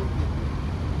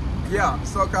Yeah,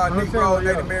 so-called Negro,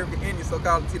 Native American Indian,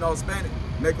 so-called Latino, Hispanic,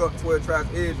 make up 12 tribes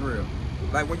of Israel.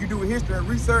 Like when you do history and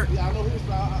research. Yeah, I know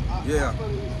history. I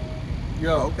study history.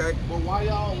 Yeah. Okay. But why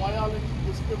y'all didn't keep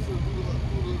the scriptures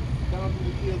down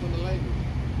through the years and the language?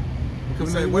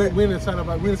 Because we inside the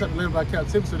land by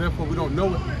captivity, so therefore we don't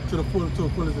know it to the fullest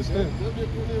extent. There'll be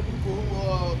plenty of people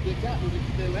who been captive to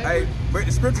keep their language. Hey, but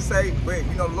the scriptures say, but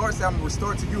you know, the Lord said, I'm gonna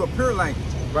restore to you a pure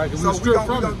language. Right. So we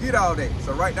don't get all that.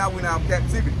 So right now we're in our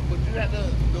captivity. But you had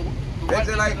the That's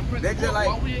just like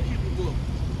why we ain't keep the book?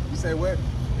 You say what?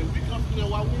 If we come through there,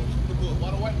 why we ain't keep the book?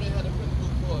 Why the white man had to print the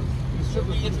book for us?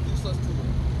 He introduced us to it.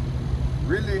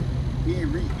 Really? He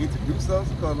didn't reintroduce us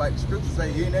because like the scriptures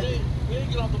say he ain't that. We ain't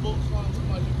get off the boat trying to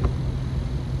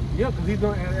Yeah, because he's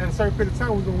going at a certain period of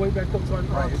time we're gonna wait back up to our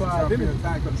identity.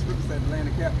 Because the scripture said the land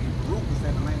of captivity, the group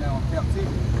said the land of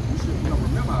captivity. We should,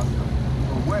 remember ourselves.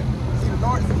 But what? See, the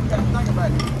Lord said, you got to think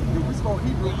about it. If we spoke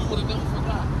Hebrew, you would have never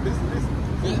forgot. Listen.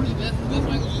 That's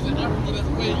languages in Africa that's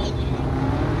way older than you.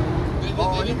 They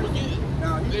didn't forget it.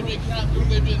 They've been captive.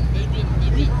 They've been.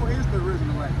 Hebrew is the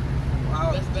original language.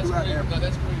 That's crazy. No,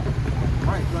 that's crazy.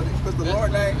 Right, because the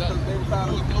Lord name, because they were called.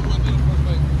 No one did the first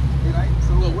language. It ain't.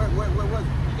 So what was it?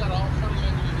 You got all kinds of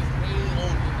languages that's way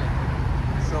older than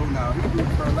that. So now Hebrew is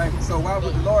the first language. So why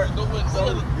would the Lord? If we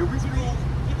speak.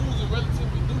 Hebrew is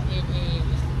relatively new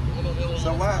and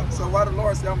So why the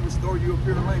Lord said, I'm gonna restore you a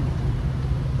pure language?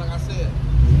 Like I said,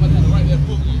 somebody had to write that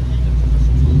book.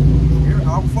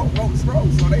 Our folk wrote the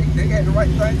scrolls, so they had the right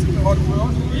thing to in order for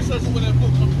us. Research where that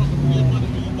book comes from, the real money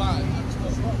when you buy it.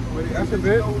 That's a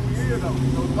bit.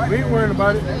 We ain't worrying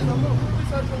about it.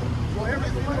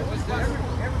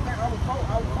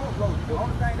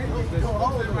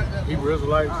 Hebrew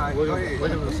Israelites,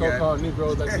 the so-called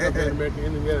Negroes like the African American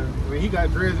Indian. I mean, he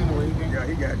got dreads anyway. He got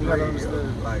dreads. Gotta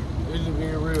understand. Like, it's just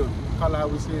being real. Call it how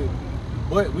we see it.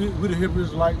 But we the Hebrew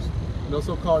Israelites,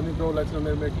 so-called Negro, Latino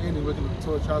American Indian, looking at the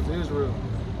 12 tribes of Israel,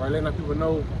 right? Letting our people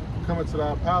know, coming to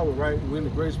our power, right? We're in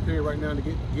the grace period right now to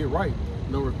get right.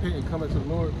 Repent and come into the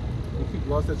Lord and keep the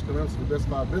law, statutes, commandments to the best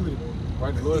of our ability,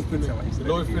 right? The Lord is finna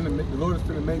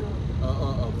make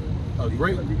a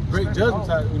great judgment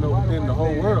time, within the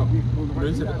whole world. He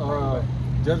said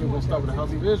judgment gonna start with the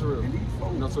house of Israel. So he's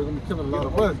gonna be killing a lot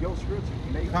of us. No,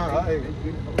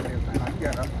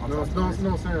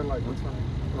 I'm saying like.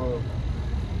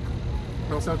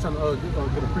 I'm trying to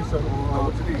get a precept on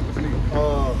what you need.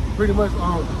 pretty much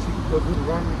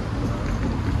Deuteronomy.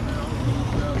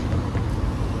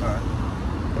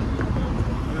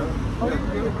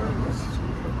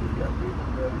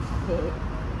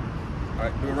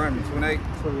 Alright, Deuteronomy 28.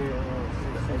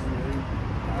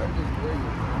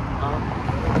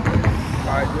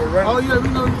 Alright, Deuteronomy. Oh yeah,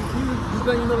 this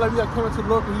thing, like we got coming to the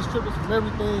Lord, because He stripped us from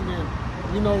everything, and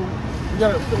we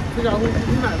gotta figure out who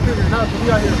we're not figuring out, because we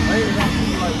out here laying out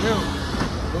people like them.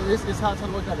 But it's hard to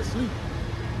work out of sleep,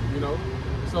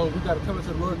 So we gotta come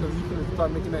into the Lord, because He's gonna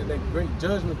start making that great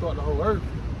judgment throughout the whole earth.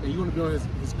 And you want to be on his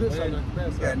good side, not the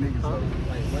bad side.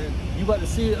 You about to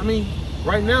see it. I mean,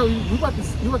 right now, you about to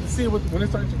see it when they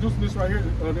start introducing this right here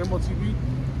on the MOTV,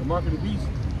 the Mark of the Beast.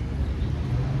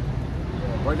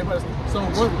 Right there. So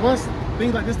once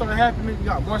things like this start happening, you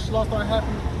got martial law start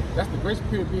happening, that's the grace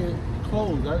period being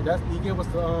closed. Right? He gave us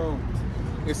the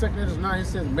in 2 Corinthians 9, he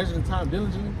says measure the time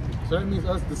diligently. So that means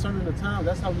us discerning the time.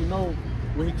 That's how we know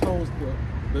when He closed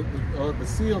the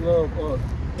seal of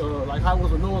like how it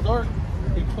was with Noah's Ark.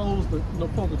 He closed the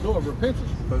door of repentance.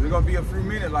 Because there's gonna be a few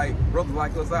minutes like brothers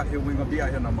like us out here, we ain't gonna be out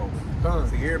here no more.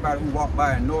 See, everybody who walk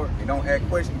by and know it, they don't ask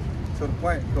questions to the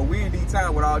point. Because we in these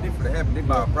times with all this for to happen, they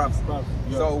by prophecy.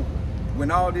 So when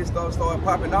all this stuff start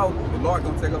popping out, the Lord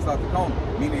gonna take us out the corner,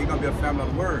 meaning He's gonna be a family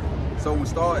of the word. So when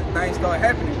things start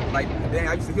happening, like dang,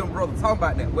 I used to hear them brothers talk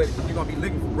about that, but you're gonna be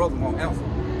looking for brothers who won't answer.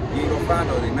 You ain't gonna find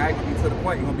those. They might be to the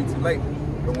point, you're gonna be too late.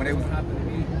 But when they was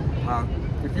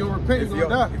if you don't repent, you're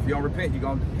gonna die. If you don't repent, you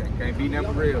can't be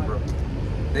never real, bro.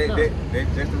 That's the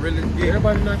realest gift.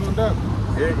 Everybody's not gonna die.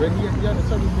 But you got to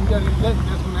elect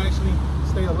that's gonna actually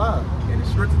stay alive. And the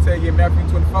scripture tell you in Matthew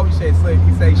 24, he say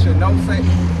should no say,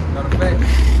 not a fact.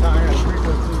 Nah, I got 3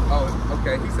 verse 2. Oh,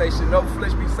 okay. He say should no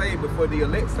flesh be saved before the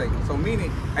elect saved. So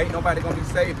meaning ain't nobody gonna be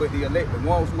saved but the elect, the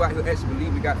ones who out here actually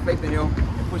believe and got faith in him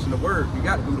and pushing the word. You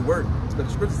got to do the work. Because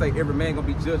the scripture say every man gonna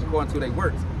be judged according to their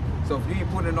works. So if you ain't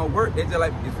putting in no work, it's just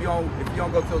like if you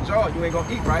don't go to a job, you ain't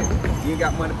gonna eat right. You ain't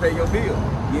got money to pay your bill.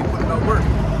 You ain't putting no work.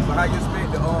 So how you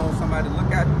expect somebody to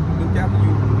look after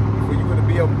you for you to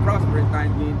be able to prosper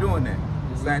everything? You ain't doing that.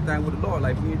 Same thing with the Lord.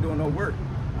 Like if you ain't doing no work,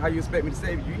 how you expect me to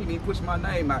save you? You ain't even push my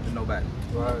name out to nobody.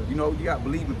 Right. You know, you got to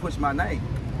believe and push my name.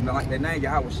 You know, like that name,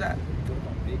 YASHARAHLA.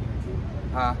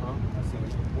 Huh?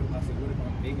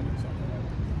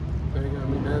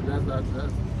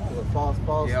 That's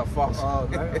false. Yeah, false.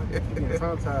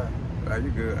 Tongue-tied.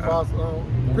 You good? False.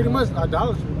 Pretty much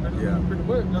idolatry. Yeah. Pretty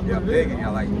much. That's Yeah, what it begging. is. I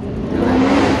like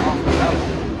false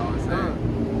idolatry. You know what I'm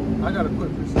saying? I got a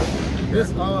quick precept.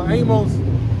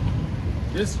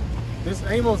 This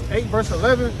Amos 8 verse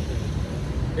 11.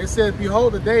 It says,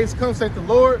 "Behold, the days come, saith the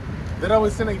Lord, that I will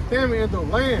send a famine in the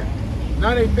land,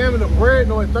 not a famine of bread,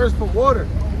 nor a thirst for water,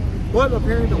 but of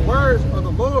hearing the words of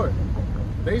the Lord.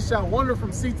 They shall wander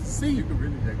from sea to sea,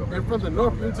 and from the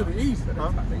north into the east."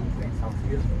 Huh? That's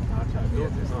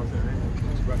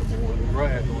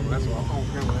what I'm on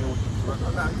camera.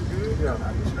 Nah, you good?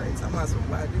 Yeah. You straight talking about some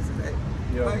why this and that.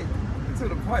 Yeah. Like, to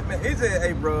the point, man, it's just,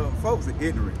 hey, bro, folks are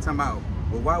ignorant. Talking about,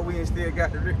 well, why we ain't still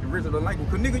got the original language?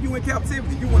 Because, nigga, you in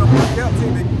captivity. You went up in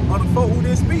captivity on the folk who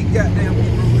didn't speak goddamn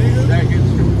Hebrew, nigga. That gets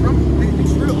stripped from it. They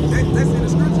stripped. That's in the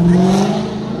scripture, nigga.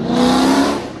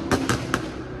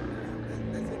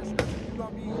 That's in the scripture. You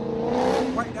gonna be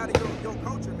wiped out of your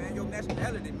culture, man, your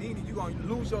nationality, meaning you gonna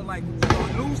lose your language. You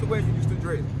gonna lose the way you used to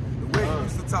dress, the way you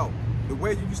used to talk, the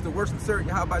way you used to worship, serve,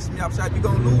 how about some shot, you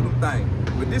gonna lose them things.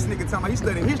 But this nigga talking about he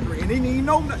studying history and he didn't even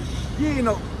know nothing. He ain't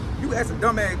know. You ask a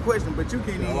dumbass question, but you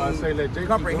can't even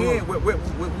comprehend what we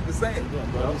were saying.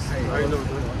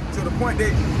 To the point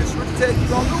that the scripture tells you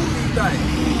gonna lose these things.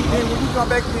 And when you come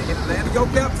back in the land of your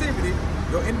captivity,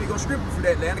 your enemy gonna strip you for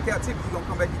that land of captivity. You gonna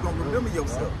come back, you gonna remember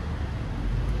yourself.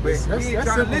 But we ain't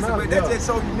trying to listen, but that just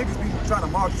show you niggas be trying to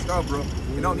mark stuff, bro.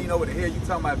 You don't even know what the hell you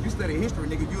talking about. If you study history,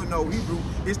 nigga, you'll know Hebrew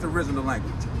is the original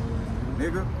language,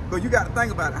 nigga. Because you got to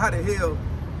think about how the hell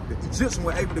the Egyptians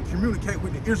were able to communicate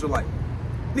with the Israelites.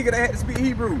 Nigga, they had to speak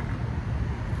Hebrew.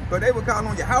 But they were calling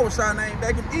on Yahweh's name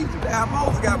back in Egypt. That's how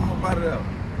Moses got them up out of there.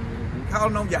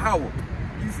 Calling on Yahweh.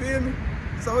 You feel me?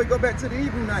 So it go back to the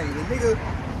Hebrew name. And nigga,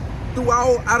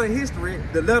 throughout out of history,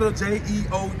 the letter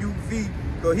J-E-O-U-V,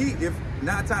 because if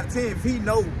 9 times out of 10, if he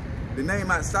know the name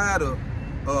outside of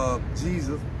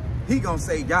Jesus, he gonna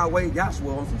say Yahweh,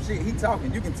 Yahshua on some shit. He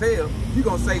talking, you can tell, you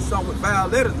gonna say something with vowel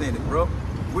letters in it, bro.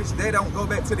 Which they don't go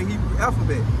back to the Hebrew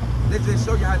alphabet. They just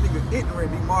show you how niggas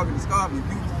ignorant, be marking and scarfing.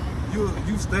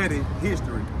 You study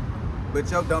history, but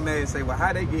your dumb ass say, well,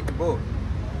 how they get the book?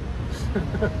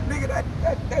 Nigga,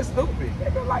 that's stupid.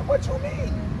 Nigga, like, what you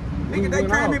mean? Nigga, they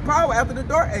came in power after the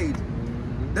Dark Age.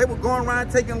 They were going around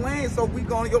taking land, so we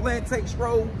go on your land, take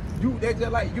scroll. They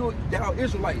just like y'all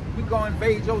Israelites. We go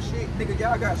invade your shit, nigga.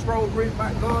 Y'all got scroll written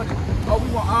by God. And, we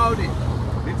want all this.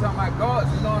 They talking about gods,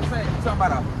 you know what I'm saying? You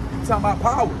talking about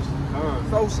powers.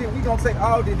 So shit, we gonna take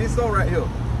all this so right here.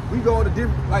 We go to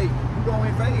different, like, we gonna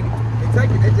invade it and take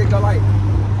it. They just go like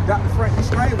Dr. Frank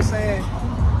Strange was saying,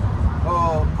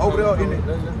 over there in the,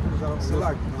 so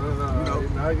like,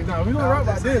 we don't rap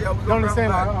about this. You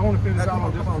understand? I want to finish out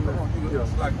on this one.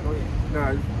 Like, go ahead.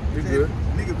 Nah, you good.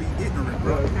 Nigga be ignorant,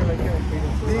 bro.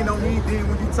 Then don't need, then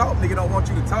when you talk, nigga don't want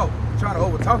you to talk. Trying to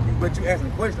overtalk you, but you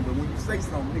asking a question. But when you say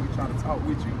something, nigga trying to talk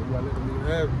with you. You gotta let the nigga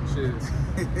have shit.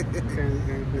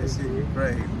 That shit be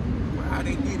crazy. How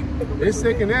they get it? It's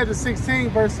 2nd Ezra 16,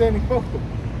 verse 74.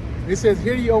 It says,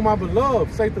 "Hear ye, O my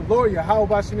beloved, saith the Lord, Yahweh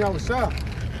Bashem Yahushua.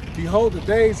 Behold, the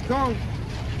days come,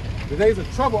 the days of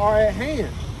trouble are at hand,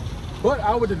 but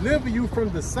I will deliver you from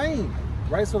the same."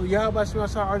 Right? So Yahweh Bashem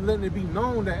Yahushua are letting it be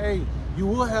known that, hey, you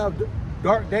will have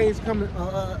dark days coming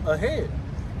ahead.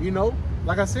 You know,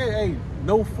 like I said, hey,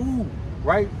 no food,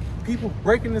 right? People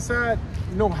breaking inside,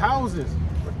 houses.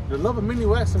 The love of many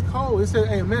wax and cold. It says,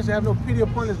 hey, a man should have no pity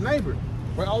upon his neighbor.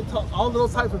 Right? All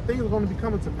those types of things are going to be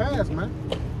coming to pass, man.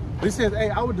 It says, hey,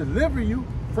 I will deliver you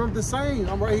from the same.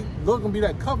 I'm right. Lord's gonna be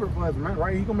that cover for us, man.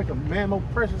 Right? He gonna make a man more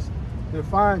precious than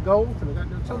fine gold. And I got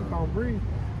that choke on breathe.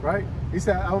 Right? He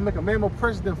said, I will make a man more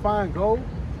precious than fine gold.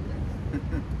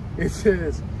 It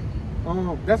says,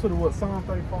 that's what it was. Psalm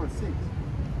 34 and 6.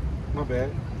 My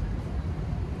bad.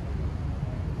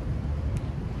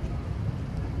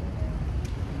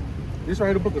 This right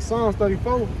here, the book of Psalms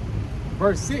 34,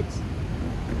 verse 6.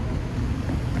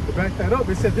 To back that up,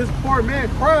 it said, this poor man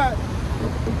cried,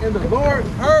 And the Lord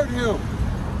heard him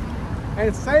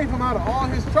and saved him out of all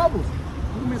his troubles.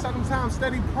 You mean sometimes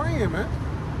steady praying, man.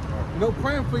 You know,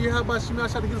 praying for you. How about you, man?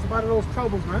 Try to get us out of those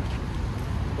troubles, man.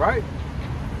 Right?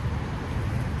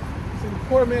 See, the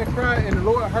poor man cried, and the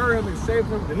Lord heard him and saved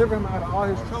him, delivered him out of all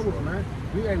his troubles, man.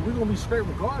 We're gonna be straight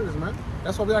regardless, man.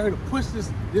 That's why we out here to push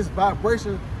this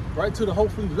vibration right to the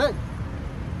hopefully elect.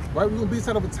 Right? We're gonna be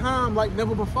inside of a time like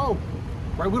never before.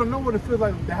 Right? We don't know what it feels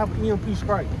like to have an EMP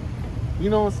strike. You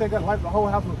know what I'm saying? Got like the whole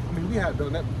house. I mean, we have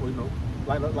done that before, you know,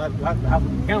 like the house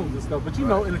of counties and stuff. But you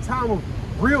know, in a time of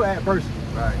real adversity,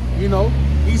 right? You know,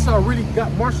 Esau really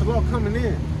got martial law coming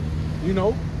in. You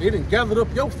know, they done gathered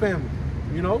up your family.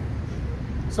 You know,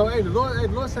 so hey, the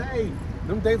Lord said, hey,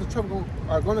 them days of trouble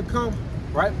are gonna come,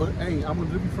 right? But hey, I'm gonna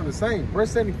deliver you from the same. Verse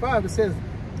 75, it says,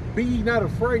 "Be ye not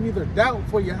afraid, neither doubt,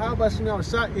 for Yahweh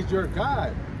Shah is your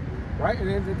God." Right,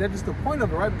 and that's just the point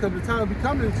of it, right? Because the time we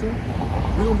coming into,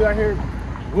 we're gonna be out here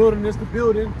wilderness the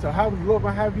building to how the Lord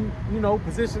gonna have you, you know,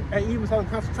 position at even inside a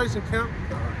concentration camp,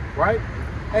 right?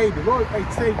 Hey, the Lord, hey,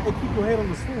 keep your head on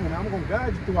the swivel, man. I'm gonna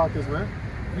guide you throughout this, man.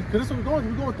 Because this is what we're going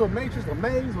through. We're going through a matrix, a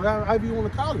maze, whatever you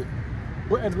want to call it.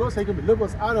 And the Lord said He can deliver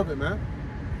us out of it, man.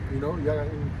 You know, y'all got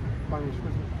any final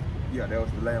scripture? Yeah, that was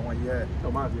the last one you had.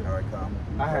 Oh, mine did. All right, calm.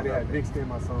 I had it at Big Skin,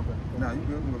 my son. No, you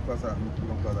good. We're gonna close out. We're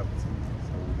gonna close out for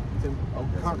Timothy. Oh,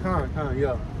 con,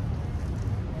 yeah.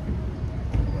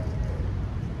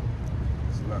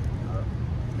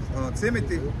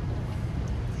 Timothy. All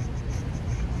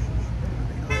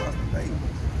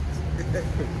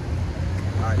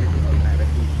right, here we go. Man,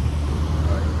 that's easy.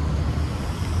 All right.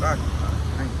 Back.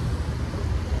 Thank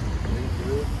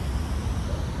you.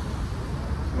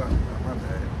 My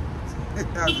bad.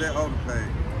 How's that on the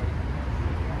page?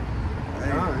 You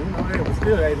know, hey, but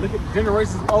still, hey, look at the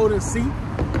generations older and see.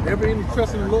 Never any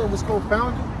trust in the Lord was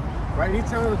co-founded. Right? He's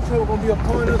telling the trouble gonna be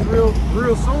upon us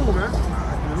real soon, man.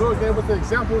 And the Lord gave us the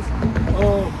examples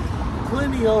of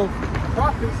plenty of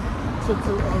prophets to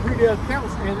read their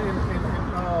accounts and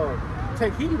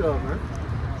take heed of, man.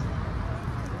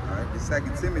 All right, the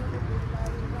 2 Timothy.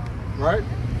 Right?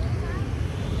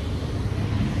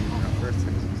 First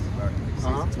Timothy 6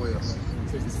 and 12.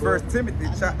 It's 1 Timothy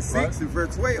chapter 6 and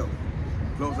verse 12.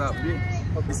 Close out for you.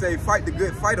 Okay. He say, fight the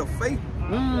good fight of faith.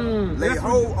 Lay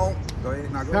hold on. Go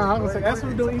ahead. Now go ahead. I'm gonna say that's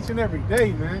what we're doing each and every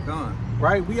day, man. Done.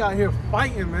 Right? We out here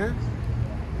fighting, man.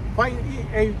 Fighting,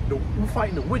 we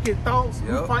fighting the wicked thoughts.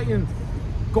 Yep. We fighting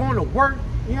going to work.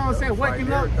 You know what I'm saying?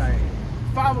 Waking up everything.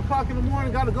 5 o'clock in the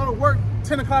morning, got to go to work.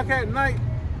 10 o'clock at night.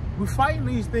 We fighting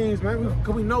these things, man.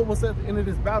 Because we know what's at the end of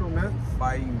this battle, man.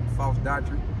 Fighting false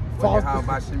doctrine. False. How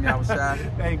about Shimmy outside?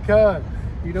 Hey, cuz,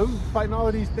 you know, we fighting all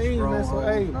of these things, man. So,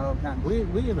 hey,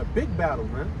 we in a big battle,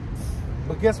 man.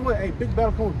 But guess what? Hey, big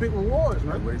battle comes with big rewards,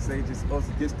 man. What they say, just us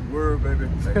against the world, baby.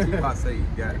 Like Tupac say,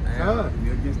 got it, man.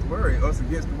 You against the world, us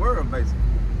against the world, basically.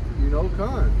 You know,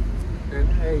 con. And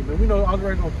hey, man, we know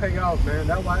already gonna pay off, man.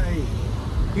 That's why, hey,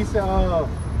 he said,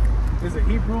 is it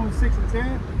Hebrews 6 and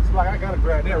 10? So like, I gotta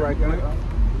grab that right there. I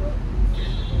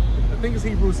think it's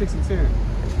Hebrews 6 and 10.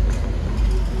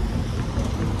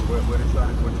 What you trying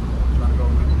to go with?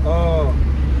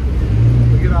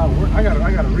 Look at our work. I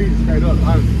gotta read it straight up,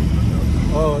 honestly.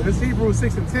 It's Hebrews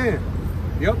 6 and 10.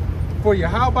 Yep. For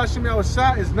Yahweh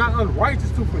Shah is not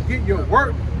unrighteous to forget your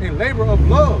work and labor of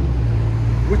love,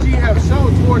 which ye have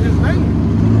shown toward his name,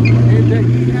 and that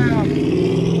ye have.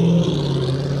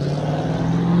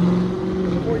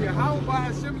 For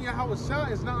Yahweh Shah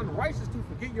is not unrighteous to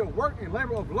forget your work and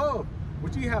labor of love,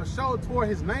 which ye have shown toward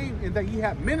his name, and that ye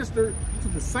have ministered to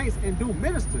the saints and do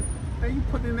minister. Man, you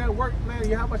put in that work, man,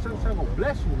 Yahweh Shah gonna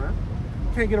bless you, man.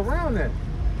 You can't get around that.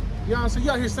 You know what I'm saying?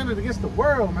 You out here standing against the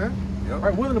world, man. Yep.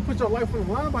 Right? Willing to put your life on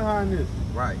the line behind this.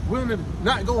 Right. Willing to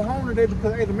not go home today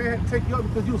because, hey, the man had to take you up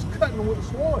because you was cutting him with a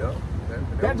sword. Yep.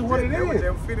 That's what it is.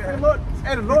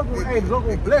 Hey, the Lord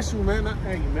gonna bless you, man.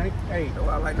 Hey, man. Hey. So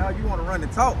like now you want to run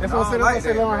and talk. That's what I'm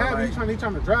saying. Lord have you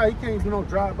trying to drive. He can't do no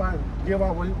drive by and give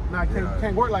out.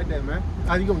 Can't work like that, man.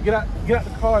 Now you gonna get out the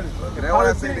car. And that's what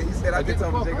I said. He said I get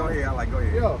something to go ahead. I like go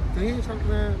ahead. Yo, he ain't trying to,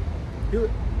 man.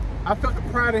 I felt the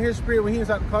pride in his spirit when he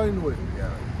inside the car anyway. Yeah.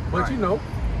 But you know,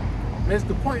 that's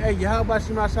the point. Hey, Yahweh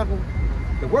Shema Shaka,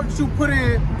 the work that you put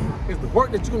in is the work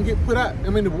that you're gonna get put out. I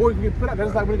mean, the work you get put out.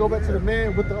 That's like when you go back to the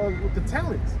man with the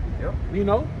talents. Yep. You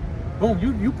know, boom,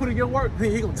 you put in your work,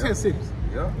 then he gonna 10 cities.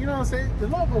 Yep. You know what I'm saying? The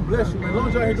Lord gonna bless you, man. As long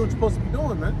as you're out here doing what you're supposed to be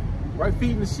doing, man. Right,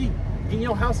 feeding the sheep, getting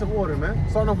your house in order, man.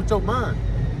 Starting off with your mind.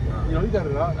 You know, you got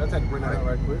it out. I just had to bring that out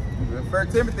right quick.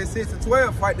 1 Timothy 6 and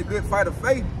 12, fight the good fight of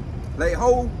faith, lay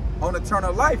hold on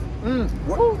eternal life.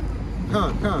 What?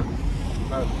 Come.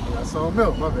 I saw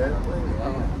milk, my bad.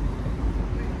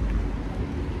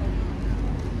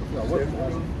 about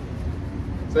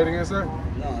what? Say it again, sir.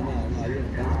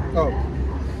 No.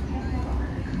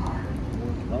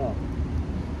 Oh.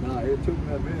 No, it took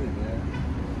me a minute, man.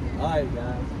 All right,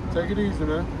 guys. Take it easy,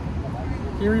 man.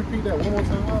 Can you repeat that one more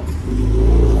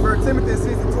time? 1 Timothy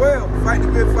 6:12, fight the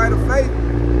good fight of faith,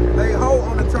 lay hold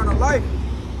on eternal life.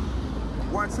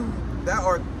 1-2, thou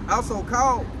art also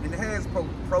called and has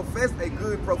professed a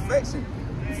good profession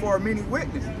before many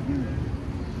witnesses.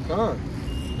 Son,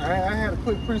 I had a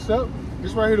quick precept.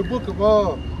 This right here, the book of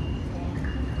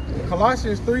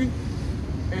Colossians 3,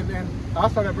 and I'll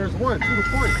start at verse 1, to the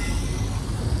point.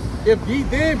 If ye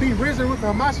then be risen with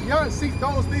Hamashiach, seek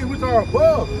those things which are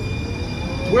above,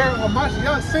 where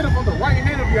Hamashiach sitteth on the right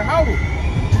hand of Yahweh.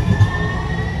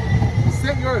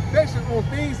 Set your affection on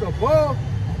things above,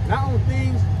 not on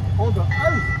things on the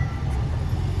earth.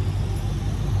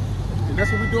 And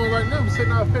that's what we're doing right now. We're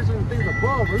setting our affection on things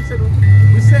above. We're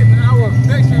setting our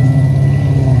affections.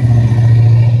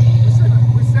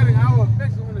 We're setting our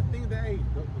affection on the things that, hey,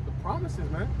 the promises,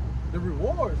 man, the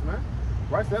rewards, man.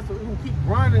 Right? So that's what we can keep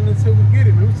grinding until we get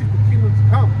it, man. We see the kingdom to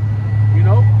come. You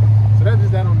know? So that's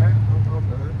just that on that.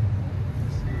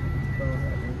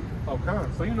 Okay.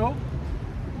 So you know,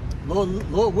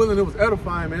 Lord willing, it was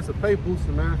edifying, man. It's a faith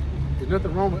booster, man. There's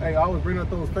nothing wrong with, hey, I always bring out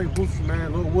those faith boosters,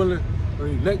 man. Lord willing, the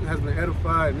elect has been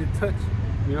edified and it touched,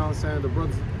 you know what I'm saying, the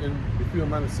brothers and the few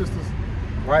amount of sisters,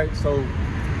 right? So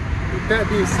with that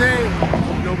being said,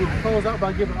 you know, we'll close out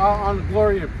by giving all honor,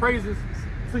 glory, and praises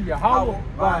to Yahweh,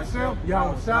 by Hashem,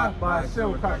 Yahweh Shah, by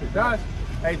Hashem, Kakadash.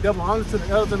 Hey, double honor to the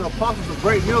elders and the apostles of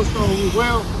great millstone who rule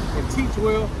well and teach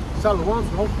well. Shalom to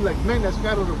the hopeful like men that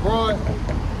scattered abroad,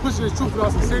 pushing the truth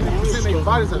without sincerity, presenting their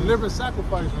bodies a living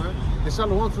sacrifice, man. And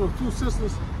shalom to the few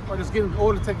sisters who are just getting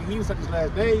order to take heed such as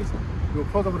last days. We'll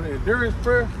close up with an endurance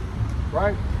prayer,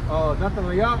 right? Nothing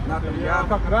Liyah,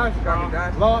 Kakadash,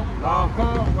 La,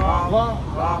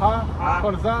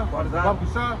 Kodaza,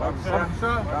 Babusha,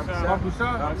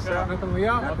 Nothing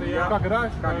Liyah,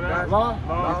 Kakadash, La,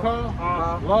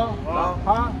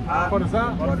 Kodaza,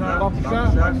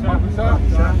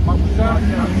 Babusha,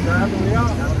 Nothing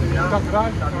Liyah,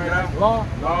 Kakadash, La,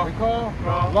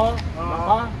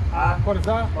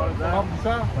 Kodaza,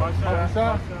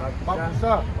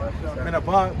 Babusha. Man, I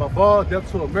ball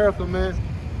depth to America, man.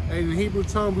 And in the Hebrew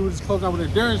tongue, we were just closing out with an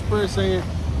endurance prayer saying,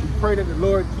 we pray that the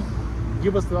Lord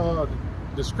give us the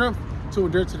strength to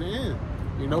endure to the end.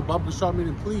 You know, Babu Shah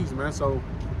meaning please, man. So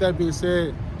with that being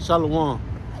said, Shalom.